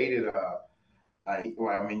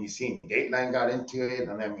see Dateline got into it,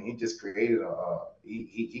 and he just created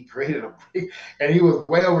he created and he was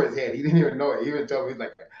way over his head. He didn't even know it. He even told me,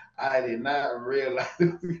 like, I did not realize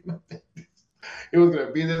it was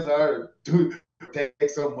gonna be this hard to take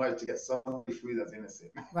so much to get somebody free that's innocent.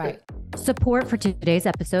 Right. Support for today's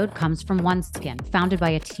episode comes from OneSkin, founded by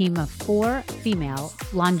a team of 4 female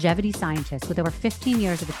longevity scientists with over 15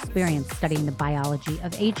 years of experience studying the biology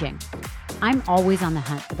of aging. I'm always on the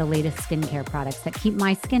hunt for the latest skincare products that keep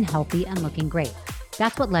my skin healthy and looking great.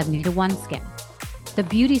 That's what led me to OneSkin. The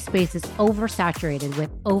beauty space is oversaturated with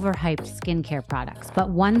overhyped skincare products, but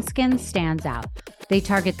OneSkin stands out. They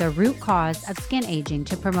target the root cause of skin aging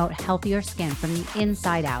to promote healthier skin from the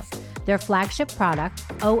inside out. Their flagship product,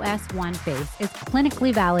 OS1 Face, is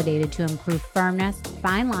clinically validated to improve firmness,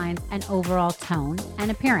 fine lines, and overall tone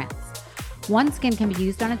and appearance. OneSkin can be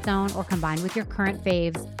used on its own or combined with your current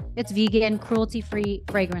faves. It's vegan, cruelty-free,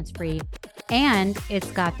 fragrance-free, and it's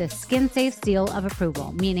got the skin-safe seal of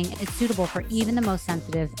approval, meaning it's suitable for even the most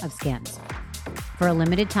sensitive of skins. For a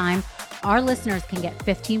limited time, our listeners can get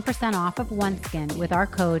 15% off of OneSkin with our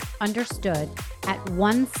code UNDERSTOOD at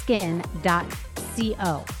oneskin.co.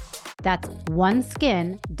 That's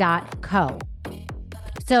oneskin.co.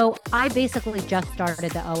 So I basically just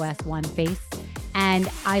started the OS1 Face, and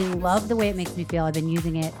I love the way it makes me feel. I've been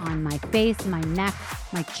using it on my face, my neck,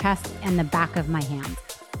 my chest, and the back of my hands.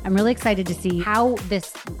 I'm really excited to see how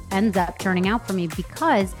this ends up turning out for me,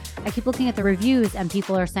 because I keep looking at the reviews and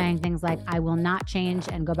people are saying things like, I will not change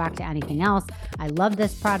and go back to anything else. I love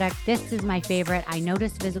this product. This is my favorite. I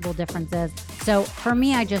notice visible differences. So for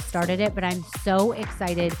me, I just started it, but I'm so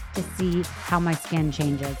excited to see how my skin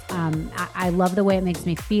changes. I love the way it makes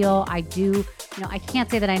me feel. I can't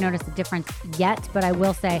say that I notice a difference yet, but I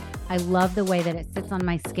will say I love the way that it sits on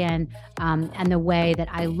my skin, and the way that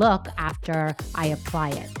I look after I apply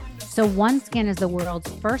it. So OneSkin is the world's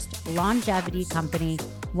first longevity company.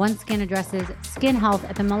 OneSkin addresses skin health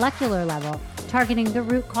at the molecular level, targeting the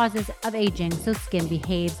root causes of aging so skin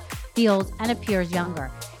behaves, feels, and appears younger.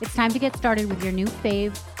 It's time to get started with your new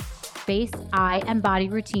fave face, eye, and body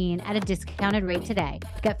routine at a discounted rate today.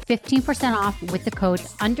 Get 15% off with the code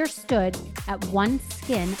UNDERSTOOD at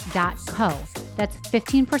oneskin.co. That's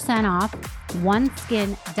 15% off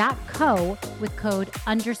oneskin.co with code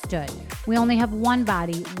UNDERSTOOD. We only have one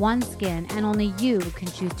body, one skin, and only you can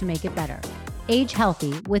choose to make it better. Age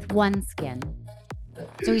healthy with OneSkin.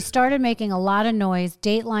 So he started making a lot of noise.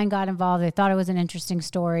 Dateline got involved. They thought it was an interesting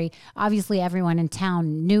story. Obviously, everyone in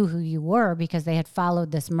town knew who you were because they had followed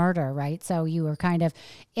this murder, right? So you were kind of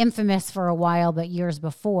infamous for a while, but years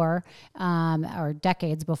before, or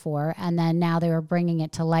decades before. And then now they were bringing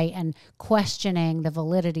it to light and questioning the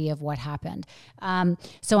validity of what happened.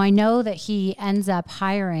 So I know that he ends up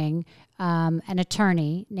hiring an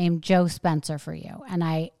attorney named Joe Spencer for you. And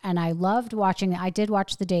I loved watching, I did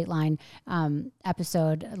watch the Dateline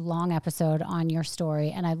long episode on your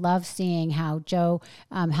story. And I love seeing how Joe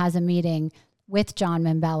has a meeting with John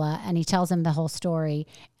Mambella, and he tells him the whole story.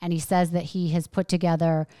 And he says that he has put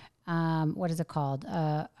together, what is it called?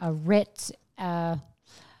 A writ of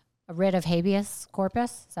habeas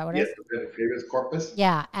corpus. Is that what it is? Yes, a writ of habeas corpus.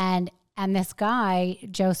 Yeah. And this guy,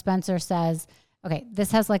 Joe Spencer, says, okay,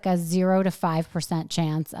 this has like a 0 to 5%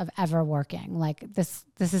 chance of ever working. Like this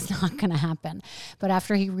is not going to happen. But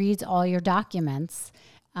after he reads all your documents,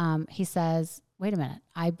 he says, wait a minute,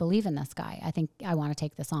 I believe in this guy. I think I want to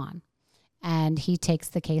take this on. And he takes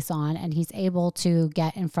the case on, and he's able to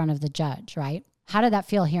get in front of the judge, right? How did that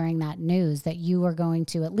feel, hearing that news, that you were going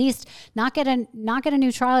to at least not get a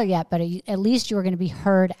new trial yet, but at least you were going to be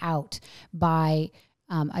heard out by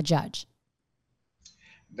a judge?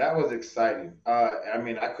 That was exciting. I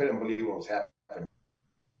mean, I couldn't believe what was happening.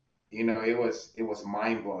 You know, it was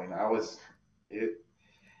mind blowing. It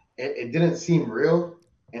didn't seem real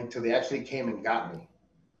until they actually came and got me.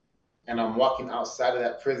 And I'm walking outside of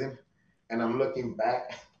that prison, and I'm looking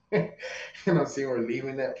back, and I'm seeing we're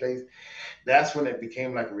leaving that place. That's when it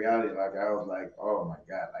became like reality. Like I was like, oh my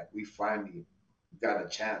God, like we finally got a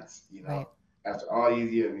chance. You know, Right. After all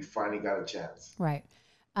these years, we finally got a chance. Right.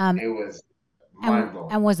 It was mind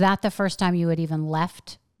blowing. And was that the first time you had even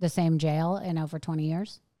left the same jail in over 20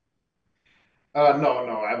 years?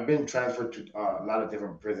 No. I've been transferred to a lot of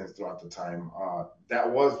different prisons throughout the time. That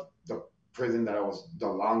was the prison that I was the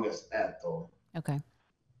longest at, though. Okay.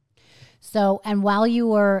 So, and while you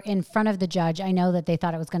were in front of the judge, I know that they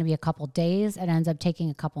thought it was going to be a couple days. It ends up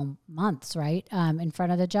taking a couple months, right? In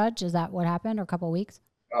front of the judge. Is that what happened, or a couple weeks?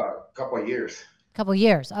 A couple of years. Couple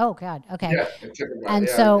years. Oh God. Okay.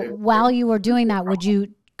 Yeah, while you were doing that, would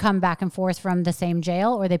you come back and forth from the same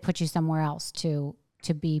jail, or they put you somewhere else to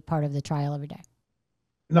be part of the trial every day?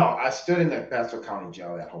 No, I stood in the Pasco County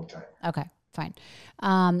jail that whole time. Okay, fine.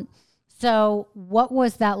 So what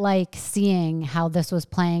was that like, seeing how this was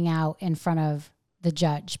playing out in front of the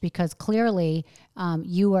judge? Because clearly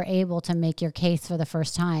you were able to make your case for the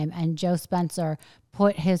first time, and Joe Spencer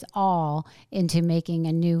put his all into making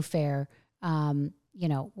a new fair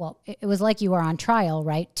it was like you were on trial,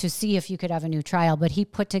 right? To see if you could have a new trial, but he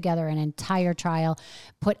put together an entire trial,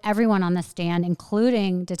 put everyone on the stand,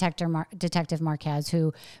 including Detective Marquez,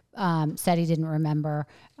 who said he didn't remember,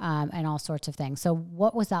 and all sorts of things. So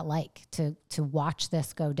what was that like to watch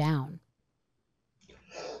this go down?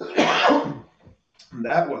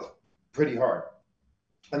 That was pretty hard.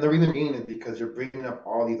 And the reason being is because you're bringing up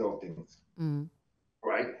all these old things, Mm.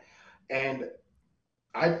 right? And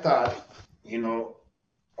I thought, you know,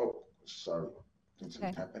 oh, sorry, did something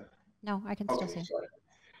Okay. happen? No, I can still Okay, see. sorry.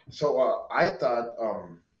 So I thought,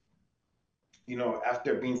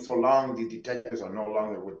 after being so long, these detectives are no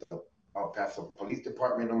longer with the El Paso Police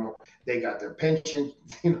Department no more. They got their pension,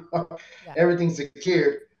 Yeah. everything's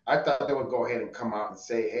secured. I thought they would go ahead and come out and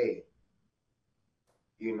say, hey,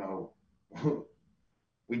 you know,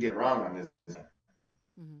 we did wrong on this.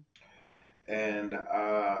 Hmm. And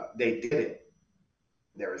they did it.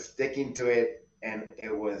 They were sticking to it. And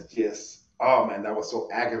it was just, oh man, that was so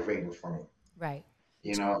aggravating for me. Right.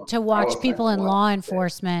 To I watch was like, people in what? law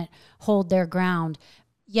enforcement hold their ground.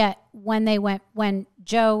 Yet when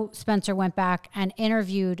Joe Spencer went back and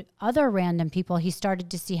interviewed other random people, he started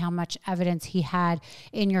to see how much evidence he had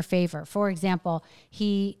in your favor. For example,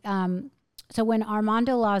 so when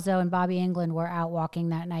Armando Lazo and Bobby England were out walking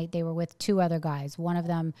that night, they were with two other guys. One of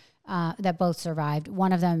them that both survived.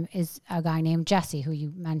 One of them is a guy named Jesse, who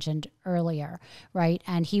you mentioned earlier, right?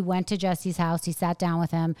 And he went to Jesse's house. He sat down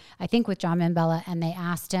with him, I think with John Mambella, and they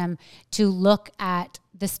asked him to look at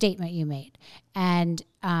the statement you made and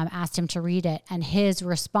asked him to read it. And his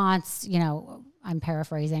response, I'm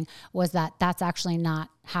paraphrasing, was that that's actually not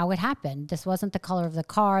how it happened. This wasn't the color of the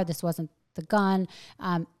car. This wasn't the gun.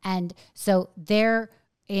 And so there,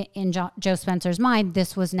 in Joe Spencer's mind,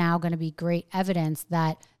 this was now going to be great evidence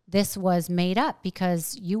that this was made up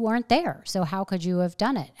because you weren't there. So how could you have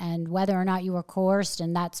done it? And whether or not you were coerced,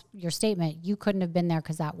 and that's your statement, you couldn't have been there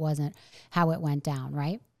because that wasn't how it went down,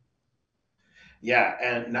 right? Yeah,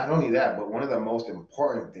 and not only that, but one of the most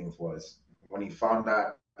important things was when he found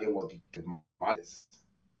out it was Detective Marcus.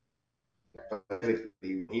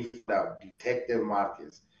 Specifically, when he found out Detective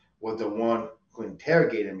Marcus was the one who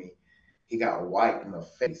interrogated me, he got white in the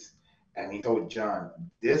face. And he told John,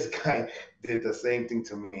 this guy did the same thing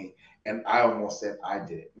to me. And I almost said I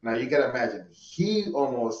did it. Now you gotta imagine, he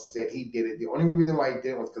almost said he did it. The only reason why he did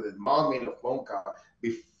it was because his mom made a phone call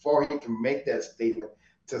before he can make that statement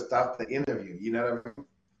to stop the interview. You know what I mean?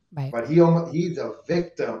 Right. But he's a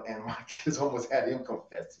victim, and Marcus almost had him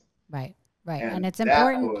confessing. Right. Right. And And it's that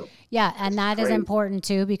important. was Yeah. And just that is crazy. important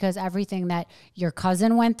too, because everything that your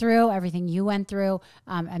cousin went through, everything you went through,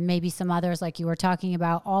 and maybe some others like you were talking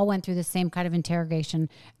about, all went through the same kind of interrogation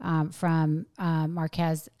from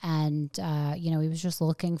Marquez. And, he was just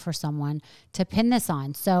looking for someone to pin this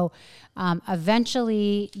on. So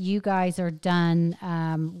eventually you guys are done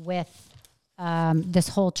with this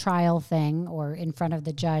whole trial thing, or in front of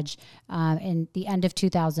the judge, in the end of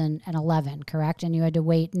 2011, correct? And you had to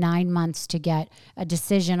wait 9 months to get a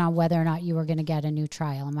decision on whether or not you were going to get a new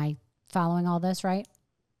trial. Am I following all this right?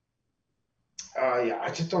 Yeah,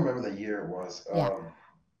 I just don't remember the year it was. Yeah. It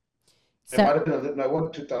So, might have been a little, no, it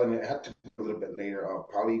wasn't 2000. It had to be a little bit later,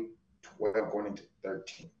 probably 12 going into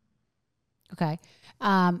 13. okay.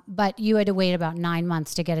 But you had to wait about 9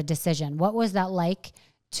 months to get a decision. What was that like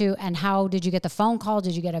and how did you get the phone call?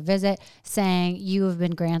 Did you get a visit saying you have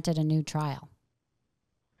been granted a new trial?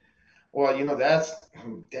 Well,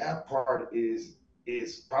 that part is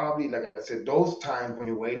probably, like I said, those times when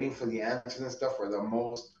you're waiting for the answers and stuff are the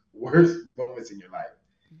most worst moments in your life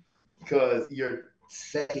because you're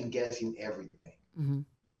second guessing everything. Mm-hmm.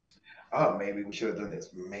 Oh, maybe we should have done this.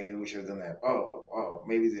 Maybe we should have done that. Oh,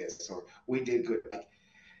 maybe this. Or we did good. Like,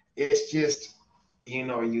 it's just,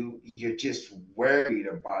 you're just worried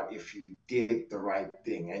about if you did the right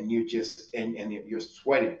thing, and you just and you're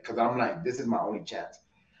sweating because I'm like, this is my only chance,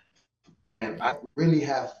 and I really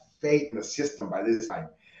have faith in the system by this time.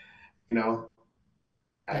 You know,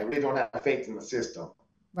 I Yeah. really don't have faith in the system,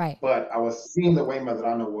 Right. but I was seeing the way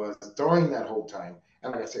Madrano was during that whole time,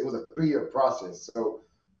 and like I said, it was a 3-year process, so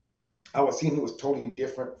I was seeing he was totally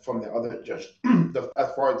different from the other judge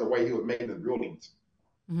as far as the way he was making the rulings.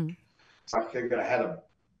 Mm-hmm. So I figured if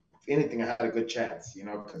anything, I had a good chance,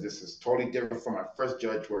 because this is totally different from my first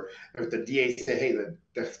judge where if the DA said, hey,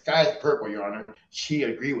 the sky is purple, Your Honor, she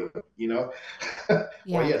agreed with him. Well,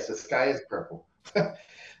 Yeah. yes, the sky is purple.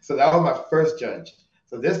 So that was my first judge.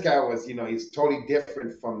 So this guy was, he's totally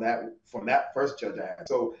different from that first judge I had.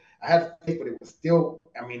 So I had faith, but it was still,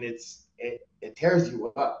 I mean, it tears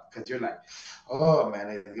you up because you're like, oh man,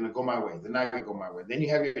 it's gonna go my way. They're not gonna go my way. Then you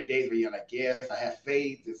have your days where you're like, yes, I have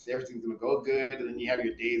faith. Everything's gonna go good. And then you have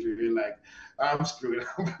your days where you're like, I'm screwed.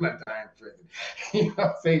 I'm gonna die in prison. You know what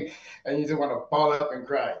I'm saying? And you just want to ball up and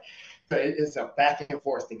cry. So it's a back and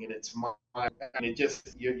forth thing, and it's mind, and it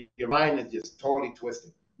just your mind is just totally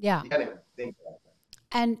twisted. Yeah. You can't even think about that.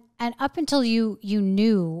 And up until you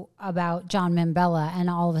knew about John Mambella and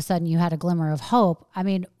all of a sudden you had a glimmer of hope, I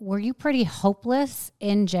mean, were you pretty hopeless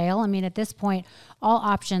in jail? I mean, at this point, all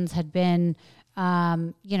options had been,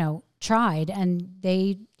 tried and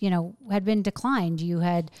they, had been declined. You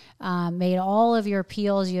had made all of your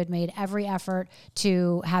appeals. You had made every effort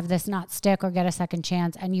to have this not stick or get a second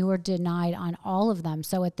chance, and you were denied on all of them.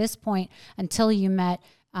 So at this point, until you met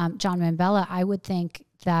John Mambella, I would think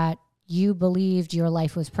that you believed your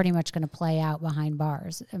life was pretty much going to play out behind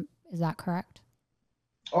bars. Is that correct?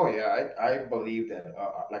 Oh yeah, I believe that.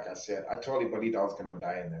 Like I said, I totally believed I was going to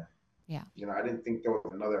die in there. Yeah. I didn't think there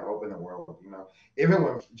was another hope in the world. Even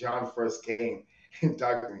when John first came and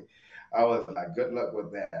talked to me, I was like, "Good luck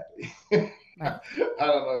with that." Right. I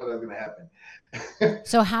don't know if that's going to happen.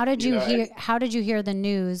 So how did you hear? How did you hear the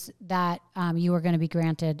news that you were going to be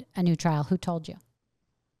granted a new trial? Who told you?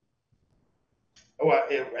 Well,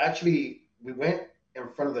 actually, we went in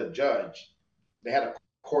front of the judge. They had a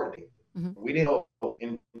court date. Mm-hmm. We didn't know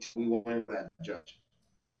until we went to that judge.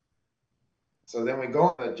 So then we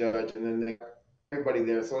go to the judge, and then everybody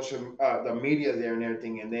there, the media there, and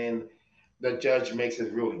everything, and then the judge makes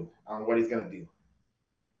his ruling on what he's going to do.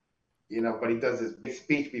 But he does his big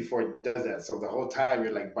speech before he does that. So the whole time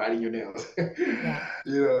you're like biting your nails.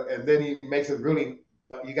 Yeah. And then he makes his ruling.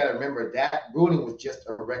 You got to remember that ruling was just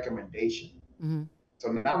a recommendation. Mm-hmm.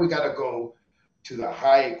 So now we got to go to the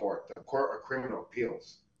high court, the Court of Criminal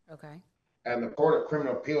Appeals. Okay. And the Court of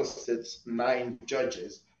Criminal Appeals sits 9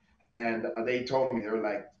 judges. And they told me, they were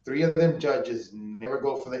like, 3 of them judges never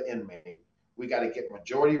go for the inmate. We got to get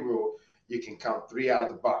majority rule. You can count 3 out of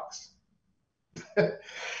the box.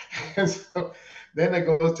 And so then it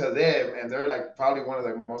goes to them, and they're like probably one of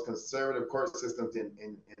the most conservative court systems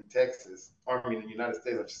in Texas, or I mean in the United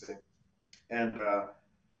States, I should say. And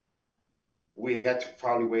we had to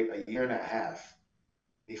probably wait a year and a half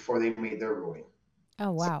before they made their ruling.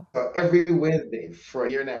 Oh wow! So every Wednesday for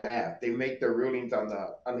a year and a half, they make their rulings on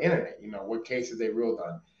the internet. What cases they ruled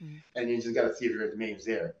on, and you just got to see if your name's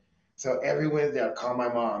there. So every Wednesday, I'd call my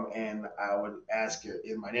mom and I would ask her,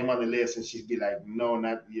 "Is my name on the list?" And she'd be like, "No,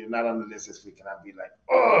 you're not on the list this week." And I'd be like,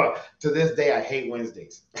 "Oh!" To this day, I hate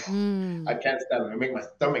Wednesdays. I can't stand them. It make my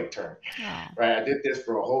stomach turn. Oh. Right? I did this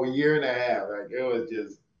for a whole year and a half. Like it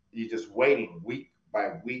was you're just waiting week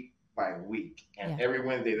by week by week, and every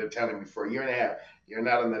Wednesday they're telling me for a year and a half, "You're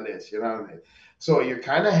not on the list. You're not on the list." So you're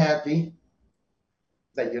kind of happy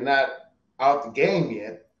that you're not out the game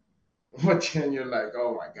yet. But then you're like,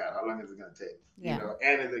 oh my God, how long is it going to take?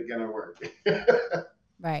 And is it going to work?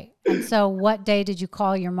 Right. And so what day did you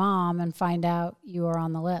call your mom and find out you were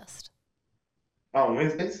on the list? On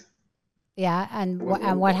Wednesdays? Yeah. And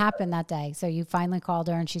what happened that day? So you finally called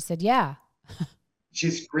her and she said, yeah.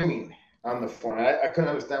 She's screaming on the phone. I couldn't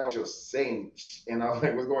understand what she was saying. And I was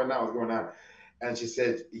like, what's going on? What's going on? And she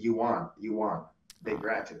said, you won. You won. They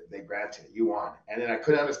granted it. They granted it. You won. And then I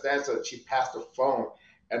couldn't understand. So she passed the phone.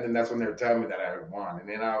 And then that's when they were telling me that I had won. And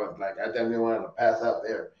then I was like, I definitely wanted to pass out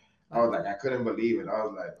there. I was like, I couldn't believe it. I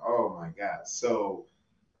was like, oh my God. So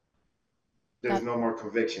there's no more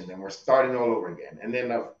conviction. Then we're starting all over again. And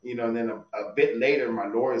then, a bit later, my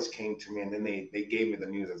lawyers came to me and then they gave me the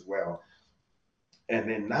news as well. And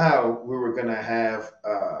then now we were going to have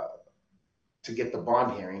to get the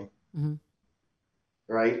bond hearing. Mm-hmm.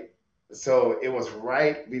 Right? So it was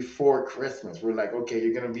right before Christmas. We're like, okay,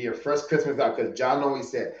 you're going to be your first Christmas out, because John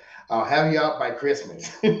always said, I'll have you out by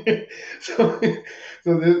Christmas. so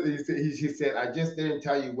he said, I just didn't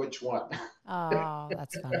tell you which one. Oh,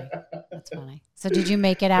 that's funny. That's funny. So did you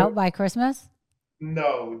make it out by Christmas?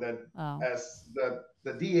 No, as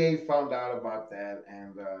the DA found out about that,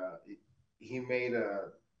 and he made a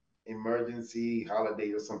emergency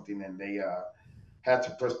holiday or something, and they had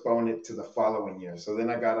to postpone it to the following year. So then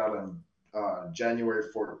I got out on January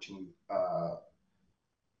 14th,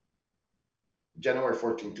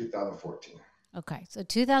 2014. Okay. So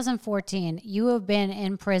 2014, you have been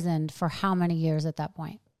imprisoned for how many years at that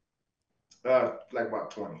point? Like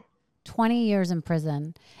about 20. 20 years in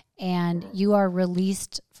prison. And you are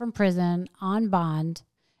released from prison on bond,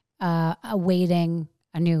 awaiting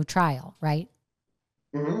a new trial, right?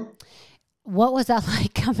 Mm-hmm. What was that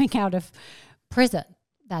like coming out of prison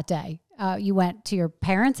that day? You went to your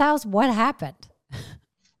parents' house. What happened?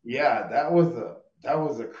 Yeah, that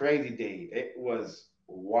was a crazy day. It was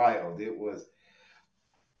wild. It was.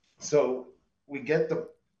 So you got to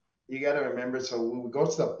remember. So we would go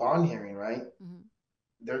to the bond hearing, right? Mm-hmm.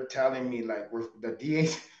 They're telling me like the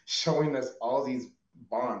DA's showing us all these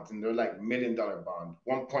bonds, and they're like $1 million bond,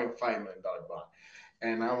 $1.5 million bond,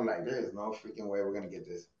 and I'm like, there is no freaking way we're gonna get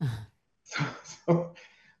this.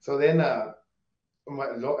 So then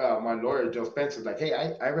my lawyer Joe Spencer's like, hey,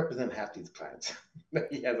 I represent half these clients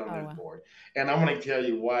that he has on Oh, this wow. board, and I'm gonna tell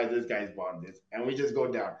you why this guy's bond is, and we just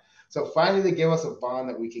go down. So finally, they give us a bond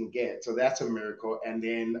that we can get. So that's a miracle. And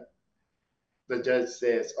then the judge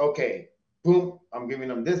says, okay, boom, I'm giving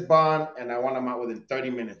him this bond, and I want him out within 30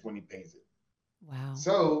 minutes when he pays it. Wow.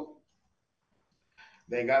 So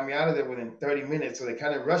they got me out of there within 30 minutes. So they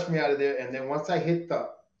kind of rushed me out of there. And then once I hit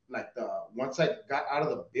once I got out of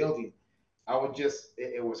the building, I was just,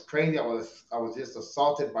 it was crazy. I was just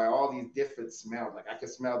assaulted by all these different smells. Like I could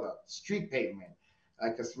smell the street pavement. I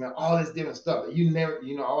could smell all this different stuff. You never,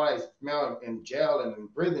 all I smell in jail and in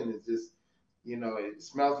prison is just, it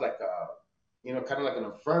smells like kind of like an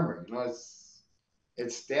infirmary.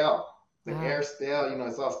 It's stale. The Wow. air stale.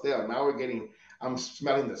 It's all stale. Now I'm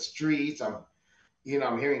smelling the streets.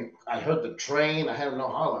 I heard the train. I haven't know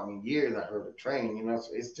how long, years I heard the train,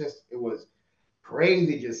 so it was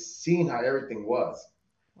crazy just seeing how everything was.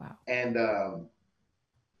 Wow. And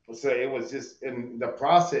so it was just in the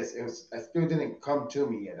process, I still didn't come to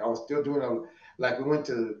me yet. I was still doing like we went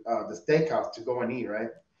to the steakhouse to go and eat, right?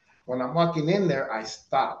 When I'm walking in there, I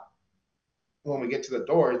stop when we get to the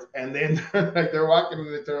doors, and then like they're walking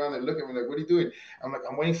and they turn around and look at me like, "What are you doing?" I'm like,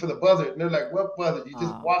 "I'm waiting for the buzzer." And they're like, "What buzzer? You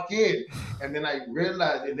just Oh. walk in." And then I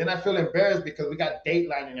realize, and then I feel embarrassed because we got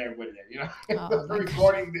Dateline and everybody there, Oh my goodness.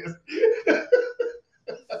 recording this.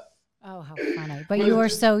 Oh, how funny. But But you it's were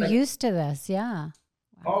just so like, used to this. Yeah.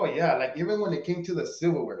 Wow. oh yeah, like even when it came to the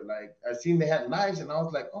silverware, like I seen they had knives, and I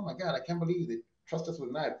was like, "Oh my god, I can't believe they trust us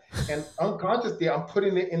with knives." And unconsciously, I'm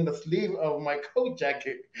putting it in the sleeve of my coat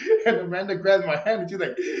jacket, and Amanda grabs my hand, and she's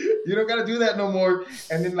like, "You don't gotta do that no more."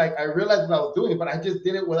 And then like I realized what I was doing, but I just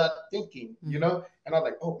did it without thinking, Mm. And I was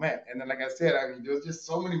like, "Oh man!" And then like I said, there was just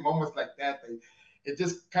so many moments like that. It's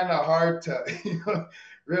just kind of hard to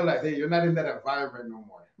realize, hey, you're not in that environment no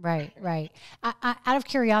more. Right, right. Out of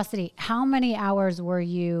curiosity, how many hours were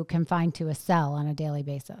you confined to a cell on a daily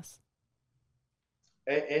basis?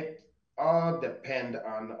 It all depend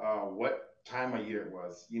on what time of year it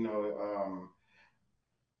was,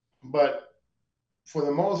 but for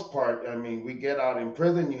the most part, I mean, we get out in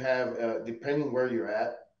prison. You have depending where you're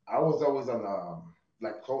at. I was always on the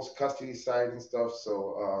like close custody side and stuff,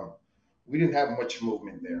 so we didn't have much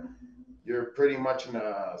movement there. You're pretty much in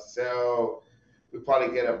a cell. We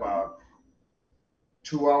probably get about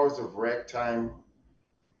 2 hours of rec time,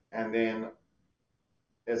 and then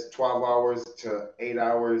it's 12 hours to 8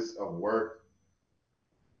 hours of work,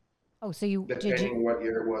 Oh, so you did you depending what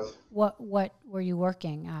year it was. what were you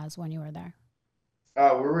working as when you were there? We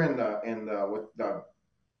were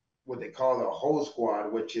what they call the whole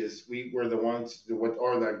squad, which is we were the ones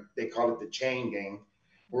they call it the chain gang.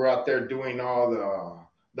 We're out there doing all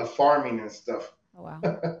the farming and stuff, Oh wow.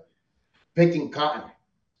 picking cotton.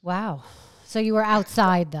 Wow. So you were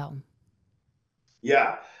outside though.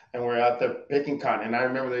 Yeah, and we're out there picking cotton. And I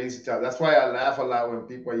remember they used to tell. That's why I laugh a lot when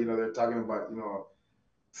people, they're talking about,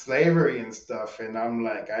 slavery and stuff. And I'm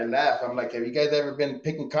like, I laugh. I'm like, have you guys ever been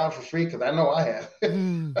picking cotton for free? Because I know I have.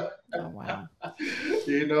 Mhm. Oh wow.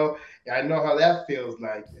 you know, I know how that feels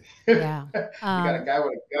like. Yeah. You got a Um, guy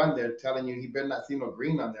with a gun there telling you he better not see no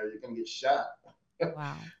green on there. You're gonna get shot.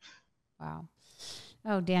 wow. Wow.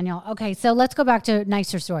 Oh, Daniel. Okay, so let's go back to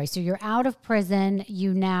nicer story. So you're out of prison.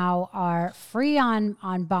 You now are free on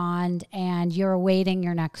bond, and you're awaiting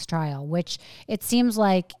your next trial, which it seems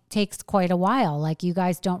like takes quite a while. Like you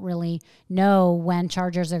guys don't really know when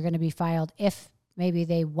charges are going to be filed, if maybe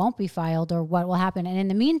they won't be filed, or what will happen. And in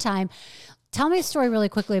the meantime, tell me a story really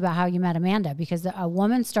quickly about how you met Amanda, because a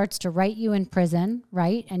woman starts to write you in prison,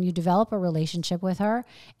 right? And you develop a relationship with her,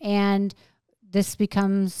 and this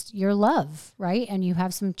becomes your love, right? And you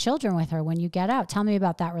have some children with her when you get out. Tell me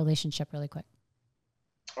about that relationship really quick.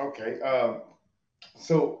 Okay.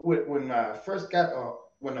 So when I first got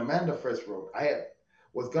when Amanda first wrote,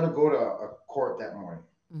 was gonna go to a court that morning,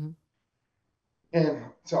 Hmm. and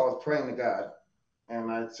so I was praying to God, and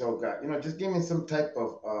I told God, just give me some type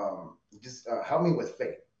of just help me with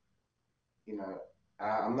faith. You know,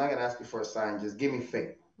 I'm not gonna ask you for a sign. Just give me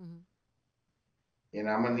faith. Hmm.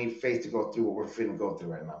 I'm gonna need faith to go through what we're finna go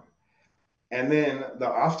through right now. And then the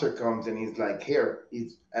officer comes and he's like, here,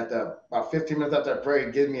 he's at the about 15 minutes after I pray,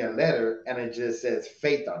 he gives me a letter and it just says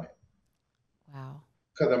faith on it. Wow.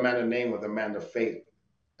 Because Amanda's name was Amanda Faith,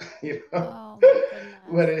 you know. Oh my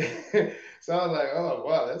goodness. but so I was like, oh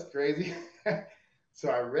wow, that's crazy. So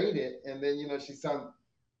I rate it, and then she sounds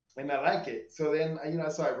and I like it. So then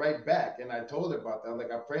so I write back and I told her about that. I was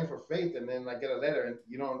like, I'm praying for faith, and then I get a letter and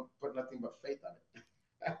you don't put nothing but faith on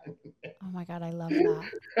Oh my God, I love that.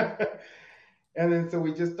 it. And then so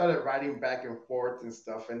we just started writing back and forth and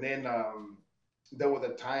stuff. And then there was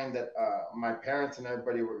a time that my parents and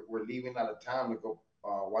everybody were leaving out of town to go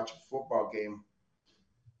watch a football game.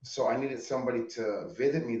 So I needed somebody to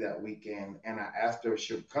visit me that weekend, and I asked her if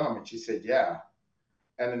she would come, and she said, "Yeah."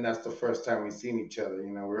 And then that's the first time we seen each other.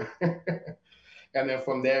 We're and then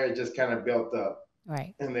from there it just kind of built up.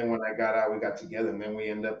 Right. And then when I got out, we got together, and then we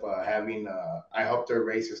ended up having. I helped her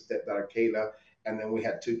raise her stepdaughter Kayla, and then we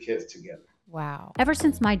had two kids together. Wow. Ever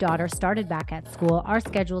since my daughter started back at school, our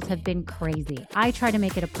schedules have been crazy. I try to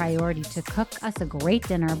make it a priority to cook us a great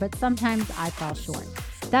dinner, but sometimes I fall short.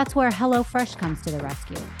 That's where HelloFresh comes to the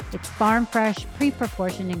rescue. It's farm fresh,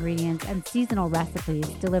 pre-proportioned ingredients and seasonal recipes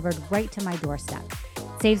delivered right to my doorstep.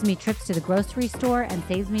 Saves me trips to the grocery store and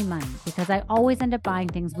saves me money because I always end up buying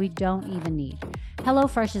things we don't even need.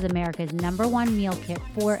 HelloFresh is America's #1 meal kit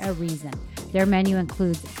for a reason. Their menu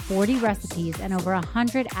includes 40 recipes and over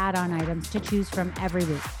 100 add-on items to choose from every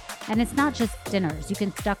week. And it's not just dinners. You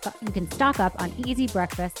can stock up on easy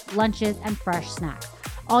breakfasts, lunches, and fresh snacks.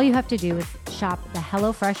 All you have to do is shop the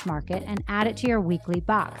HelloFresh Market and add it to your weekly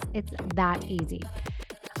box. It's that easy.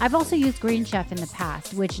 I've also used Green Chef in the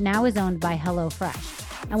past, which now is owned by HelloFresh.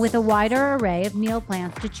 And with a wider array of meal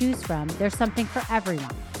plans to choose from, there's something for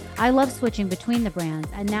everyone. I love switching between the brands,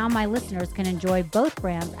 and now my listeners can enjoy both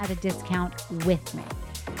brands at a discount with me.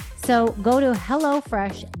 So go to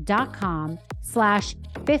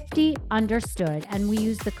HelloFresh.com/50understood, and we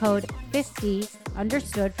use the code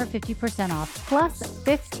 50understood for 50% off, plus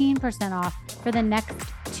 15% off for the next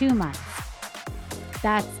 2 months.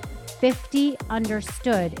 That's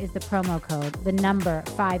 50understood is the promo code, the number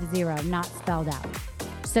 50, not spelled out.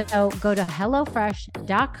 So go to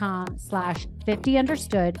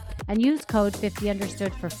HelloFresh.com/50understood and use code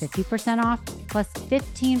 50understood for 50% off plus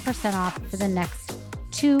 15% off for the next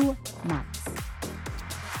 2 months.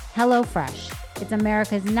 HelloFresh. It's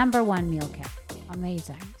America's #1 meal kit.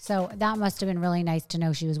 Amazing. So that must have been really nice to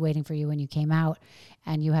know she was waiting for you when you came out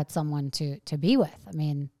and you had someone to be with. I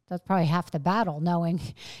mean, that's probably half the battle, knowing,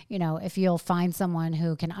 if you'll find someone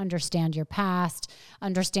who can understand your past,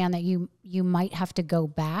 understand that you might have to go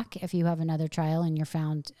back if you have another trial and you're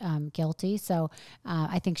found guilty. So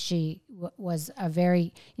I think she was a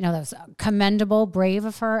very, that was commendable, brave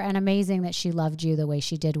of her, and amazing that she loved you the way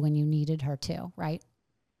she did when you needed her to, right?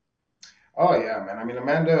 Oh yeah, man. I mean,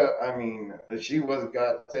 Amanda. She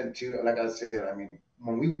got sent to. Like I said,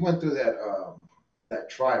 when we went through that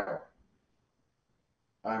trial,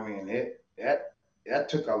 that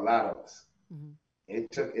took a lot of us. Mm-hmm. It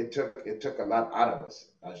took a lot out of us,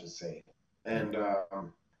 I should say. And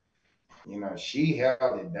she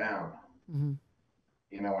held it down. Mm-hmm.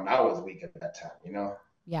 When I was weak at that time.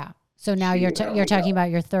 Yeah. So now you're talking about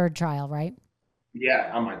your third trial, right?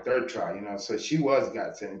 Yeah, on my third trial. So she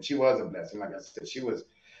got sent. She was a blessing. Like I said, she was.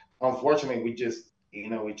 Unfortunately,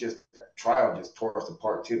 trial just tore us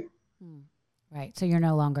apart too. Right. So you're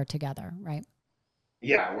no longer together, right?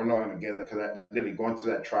 Yeah, we're no longer together because literally going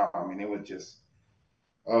through that trial. It was just,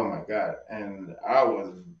 oh my God. And I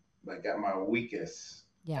was like at my weakest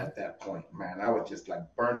at that point, man. I was just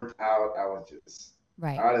like burnt out. I was just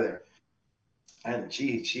out of there. And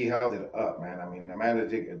she held it up, man. Amanda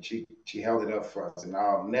did. She held it up for us, and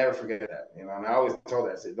I'll never forget that. And I always told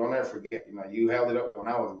her, I said, don't ever forget. You held it up when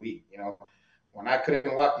I was weak. When I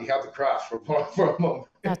couldn't walk, you held the cross for a moment.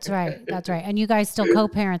 That's right. That's right. And you guys still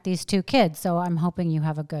co-parent these 2 kids, so I'm hoping you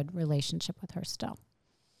have a good relationship with her still.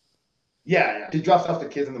 Yeah. She drops off the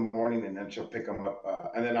kids in the morning, and then she'll pick them up,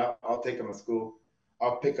 and then I'll take them to school.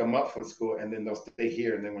 I'll pick them up from school, and then they'll stay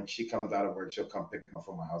here. And then when she comes out of work, she'll come pick them up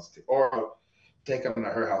from my house, or take them to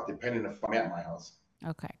her house, depending if I'm at my house.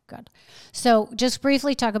 Okay, good. So just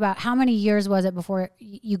briefly talk about how many years was it before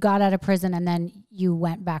you got out of prison and then you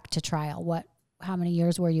went back to trial? How many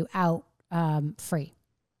years were you out free?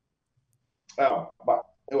 Oh, but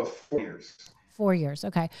it was 4 years. 4 years,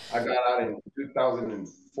 okay. I got out in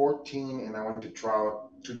 2014 and I went to trial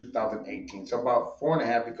 2018. So about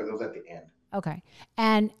 4.5 because it was at the end. Okay.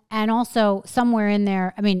 And also somewhere in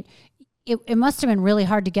there, it must have been really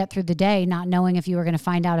hard to get through the day not knowing if you were going to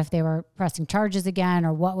find out if they were pressing charges again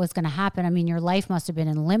or what was going to happen. Your life must have been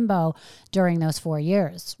in limbo during those 4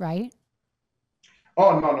 years, right?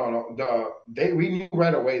 Oh, no. We knew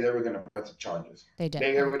right away they were going to press the charges. They did.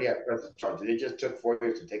 They already had pressed the charges. It just took 4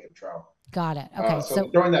 years to take a trial. Got it. Okay. So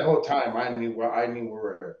during that whole time, I knew we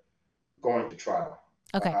were going to trial.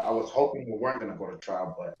 Okay. I was hoping we weren't going to go to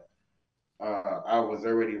trial, but I was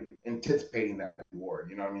already anticipating that reward.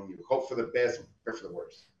 You hope for the best, prepare for the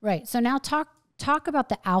worst. Right. So now talk about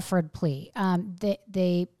the Alfred plea.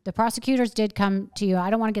 The prosecutors did come to you. I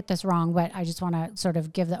don't want to get this wrong, but I just want to sort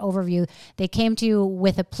of give the overview. They came to you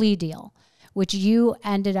with a plea deal, which you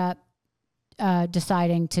ended up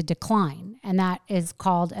deciding to decline, and that is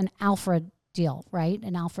called an Alfred deal, right?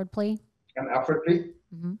 An Alfred plea. An Alfred plea.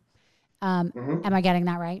 Mm-hmm. Am I getting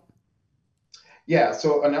that right? Yeah.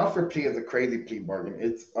 So an Alfred plea is a crazy plea bargain.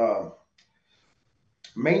 It's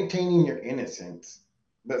maintaining your innocence,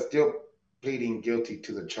 but still pleading guilty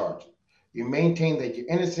to the charge. You maintain that you're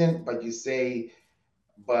innocent, but you say,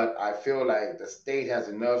 but I feel like the state has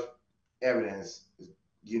enough evidence,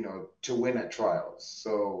 to win at trial.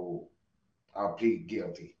 So I'll plead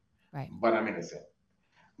guilty, Right. but I'm innocent.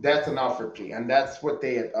 That's an Alfred plea, and that's what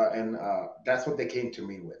that's what they came to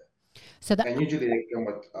me with. So And usually they come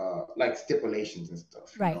with like stipulations and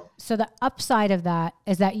stuff. Right. So the upside of that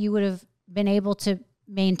is that you would have been able to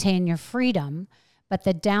maintain your freedom, but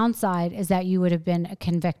the downside is that you would have been a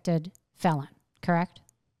convicted felon, correct?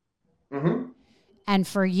 Mm-hmm. And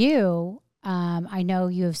for you, I know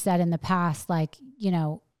you have said in the past, like,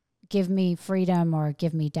 give me freedom or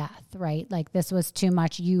give me death, right? Like this was too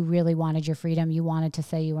much. You really wanted your freedom. You wanted to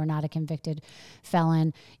say you were not a convicted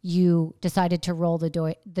felon. You decided to roll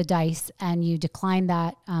the dice and you declined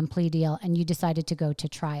that plea deal and you decided to go to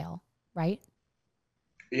trial, right?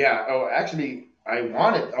 Yeah. Oh, actually, I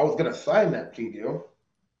was going to sign that plea deal,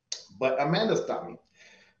 but Amanda stopped me.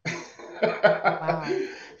 Wow.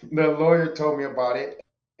 The lawyer told me about it,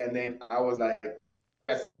 and then I was like,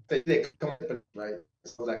 right?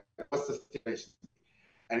 So I was like, what's the stipulation?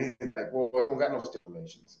 And he's like, well, we don't got no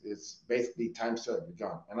stipulations. It's basically time served, you're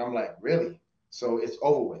gone. And I'm like, really? So it's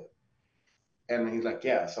over with. And he's like,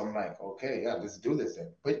 yeah. So I'm like, okay, yeah, let's do this then.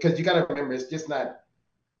 But because you got to remember, it's just not,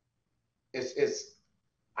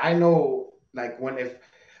 I know, like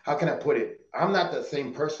how can I put it? I'm not the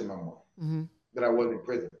same person no more Mm-hmm. that I was in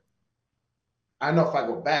prison. I know if I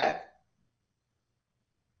go back,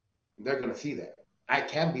 they're going to see that. I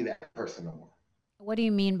can't be that person no more. What do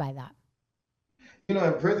you mean by that? In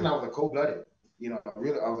prison, I was a cold-blooded.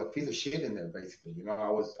 I was a piece of shit in there, basically.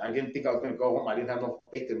 I didn't think I was going to go home. I didn't have no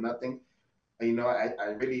faith in nothing.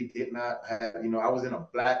 I really did not have, I was in a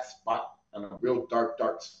black spot, in a real dark,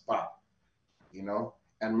 dark spot,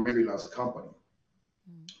 and really lost company.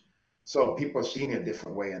 Mm-hmm. So people see me a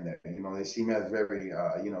different way in there. They see me as very,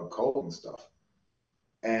 cold and stuff.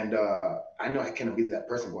 And I know I cannot be that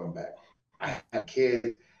person going back. I have kids.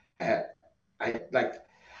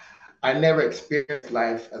 I never experienced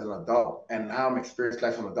life as an adult, and now I'm experiencing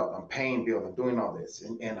life as an adult. I'm paying bills, I'm doing all this,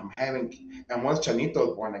 and once Chanito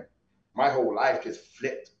was born, like, my whole life just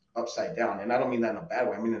flipped upside down. And I don't mean that in a bad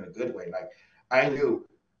way, I mean in a good way. Like, I knew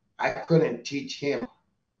I couldn't teach him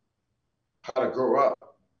how to grow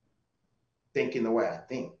up thinking the way I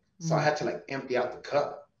think. So I had to empty out the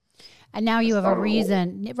cup. And now you have a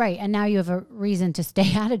reason, right? And now you have a reason to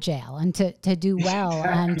stay out of jail and to do well.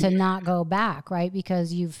 Exactly. And to not go back, right?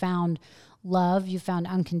 Because you've found love, you found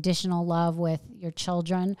unconditional love with your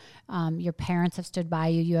children. Your parents have stood by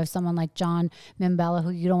you. You have someone like John Mimbella who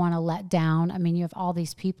you don't want to let down. I mean, you have all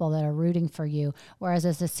these people that are rooting for you. Whereas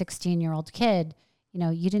as a 16-year-old kid,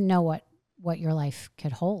 you didn't know what your life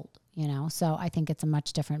could hold, So I think it's a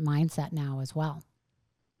much different mindset now as well.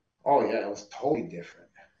 Oh yeah, it was totally different.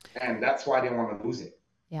 And that's why I didn't want to lose it.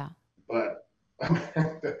 Yeah. But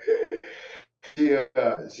she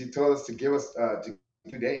told us to give us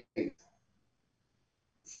 2 days.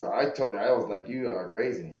 So I told her, I was like, you are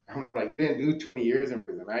crazy. I'm like, I didn't do 20 years in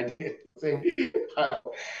prison. I did say, I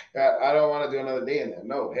don't want to do another day in there.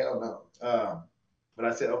 No, hell no. But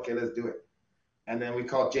I said, okay, let's do it. And then we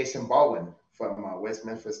called Jason Baldwin from West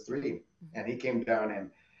Memphis 3. And he came down, and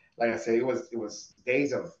like I said, it was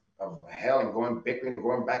days of hell and going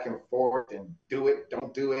back and forth and do it,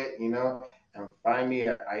 don't do it, And finally,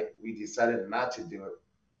 we decided not to do it.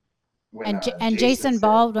 And Jason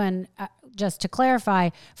Baldwin, just to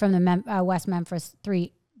clarify, from the West Memphis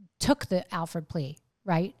 3, took the Alfred plea,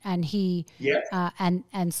 right? And he,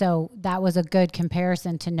 and so that was a good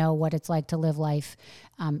comparison to know what it's like to live life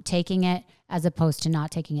taking it as opposed to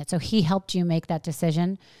not taking it. So he helped you make that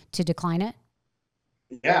decision to decline it?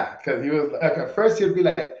 Yeah, because he was like, at first he'd be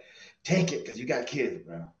like, take it because you got kids,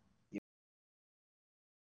 bro.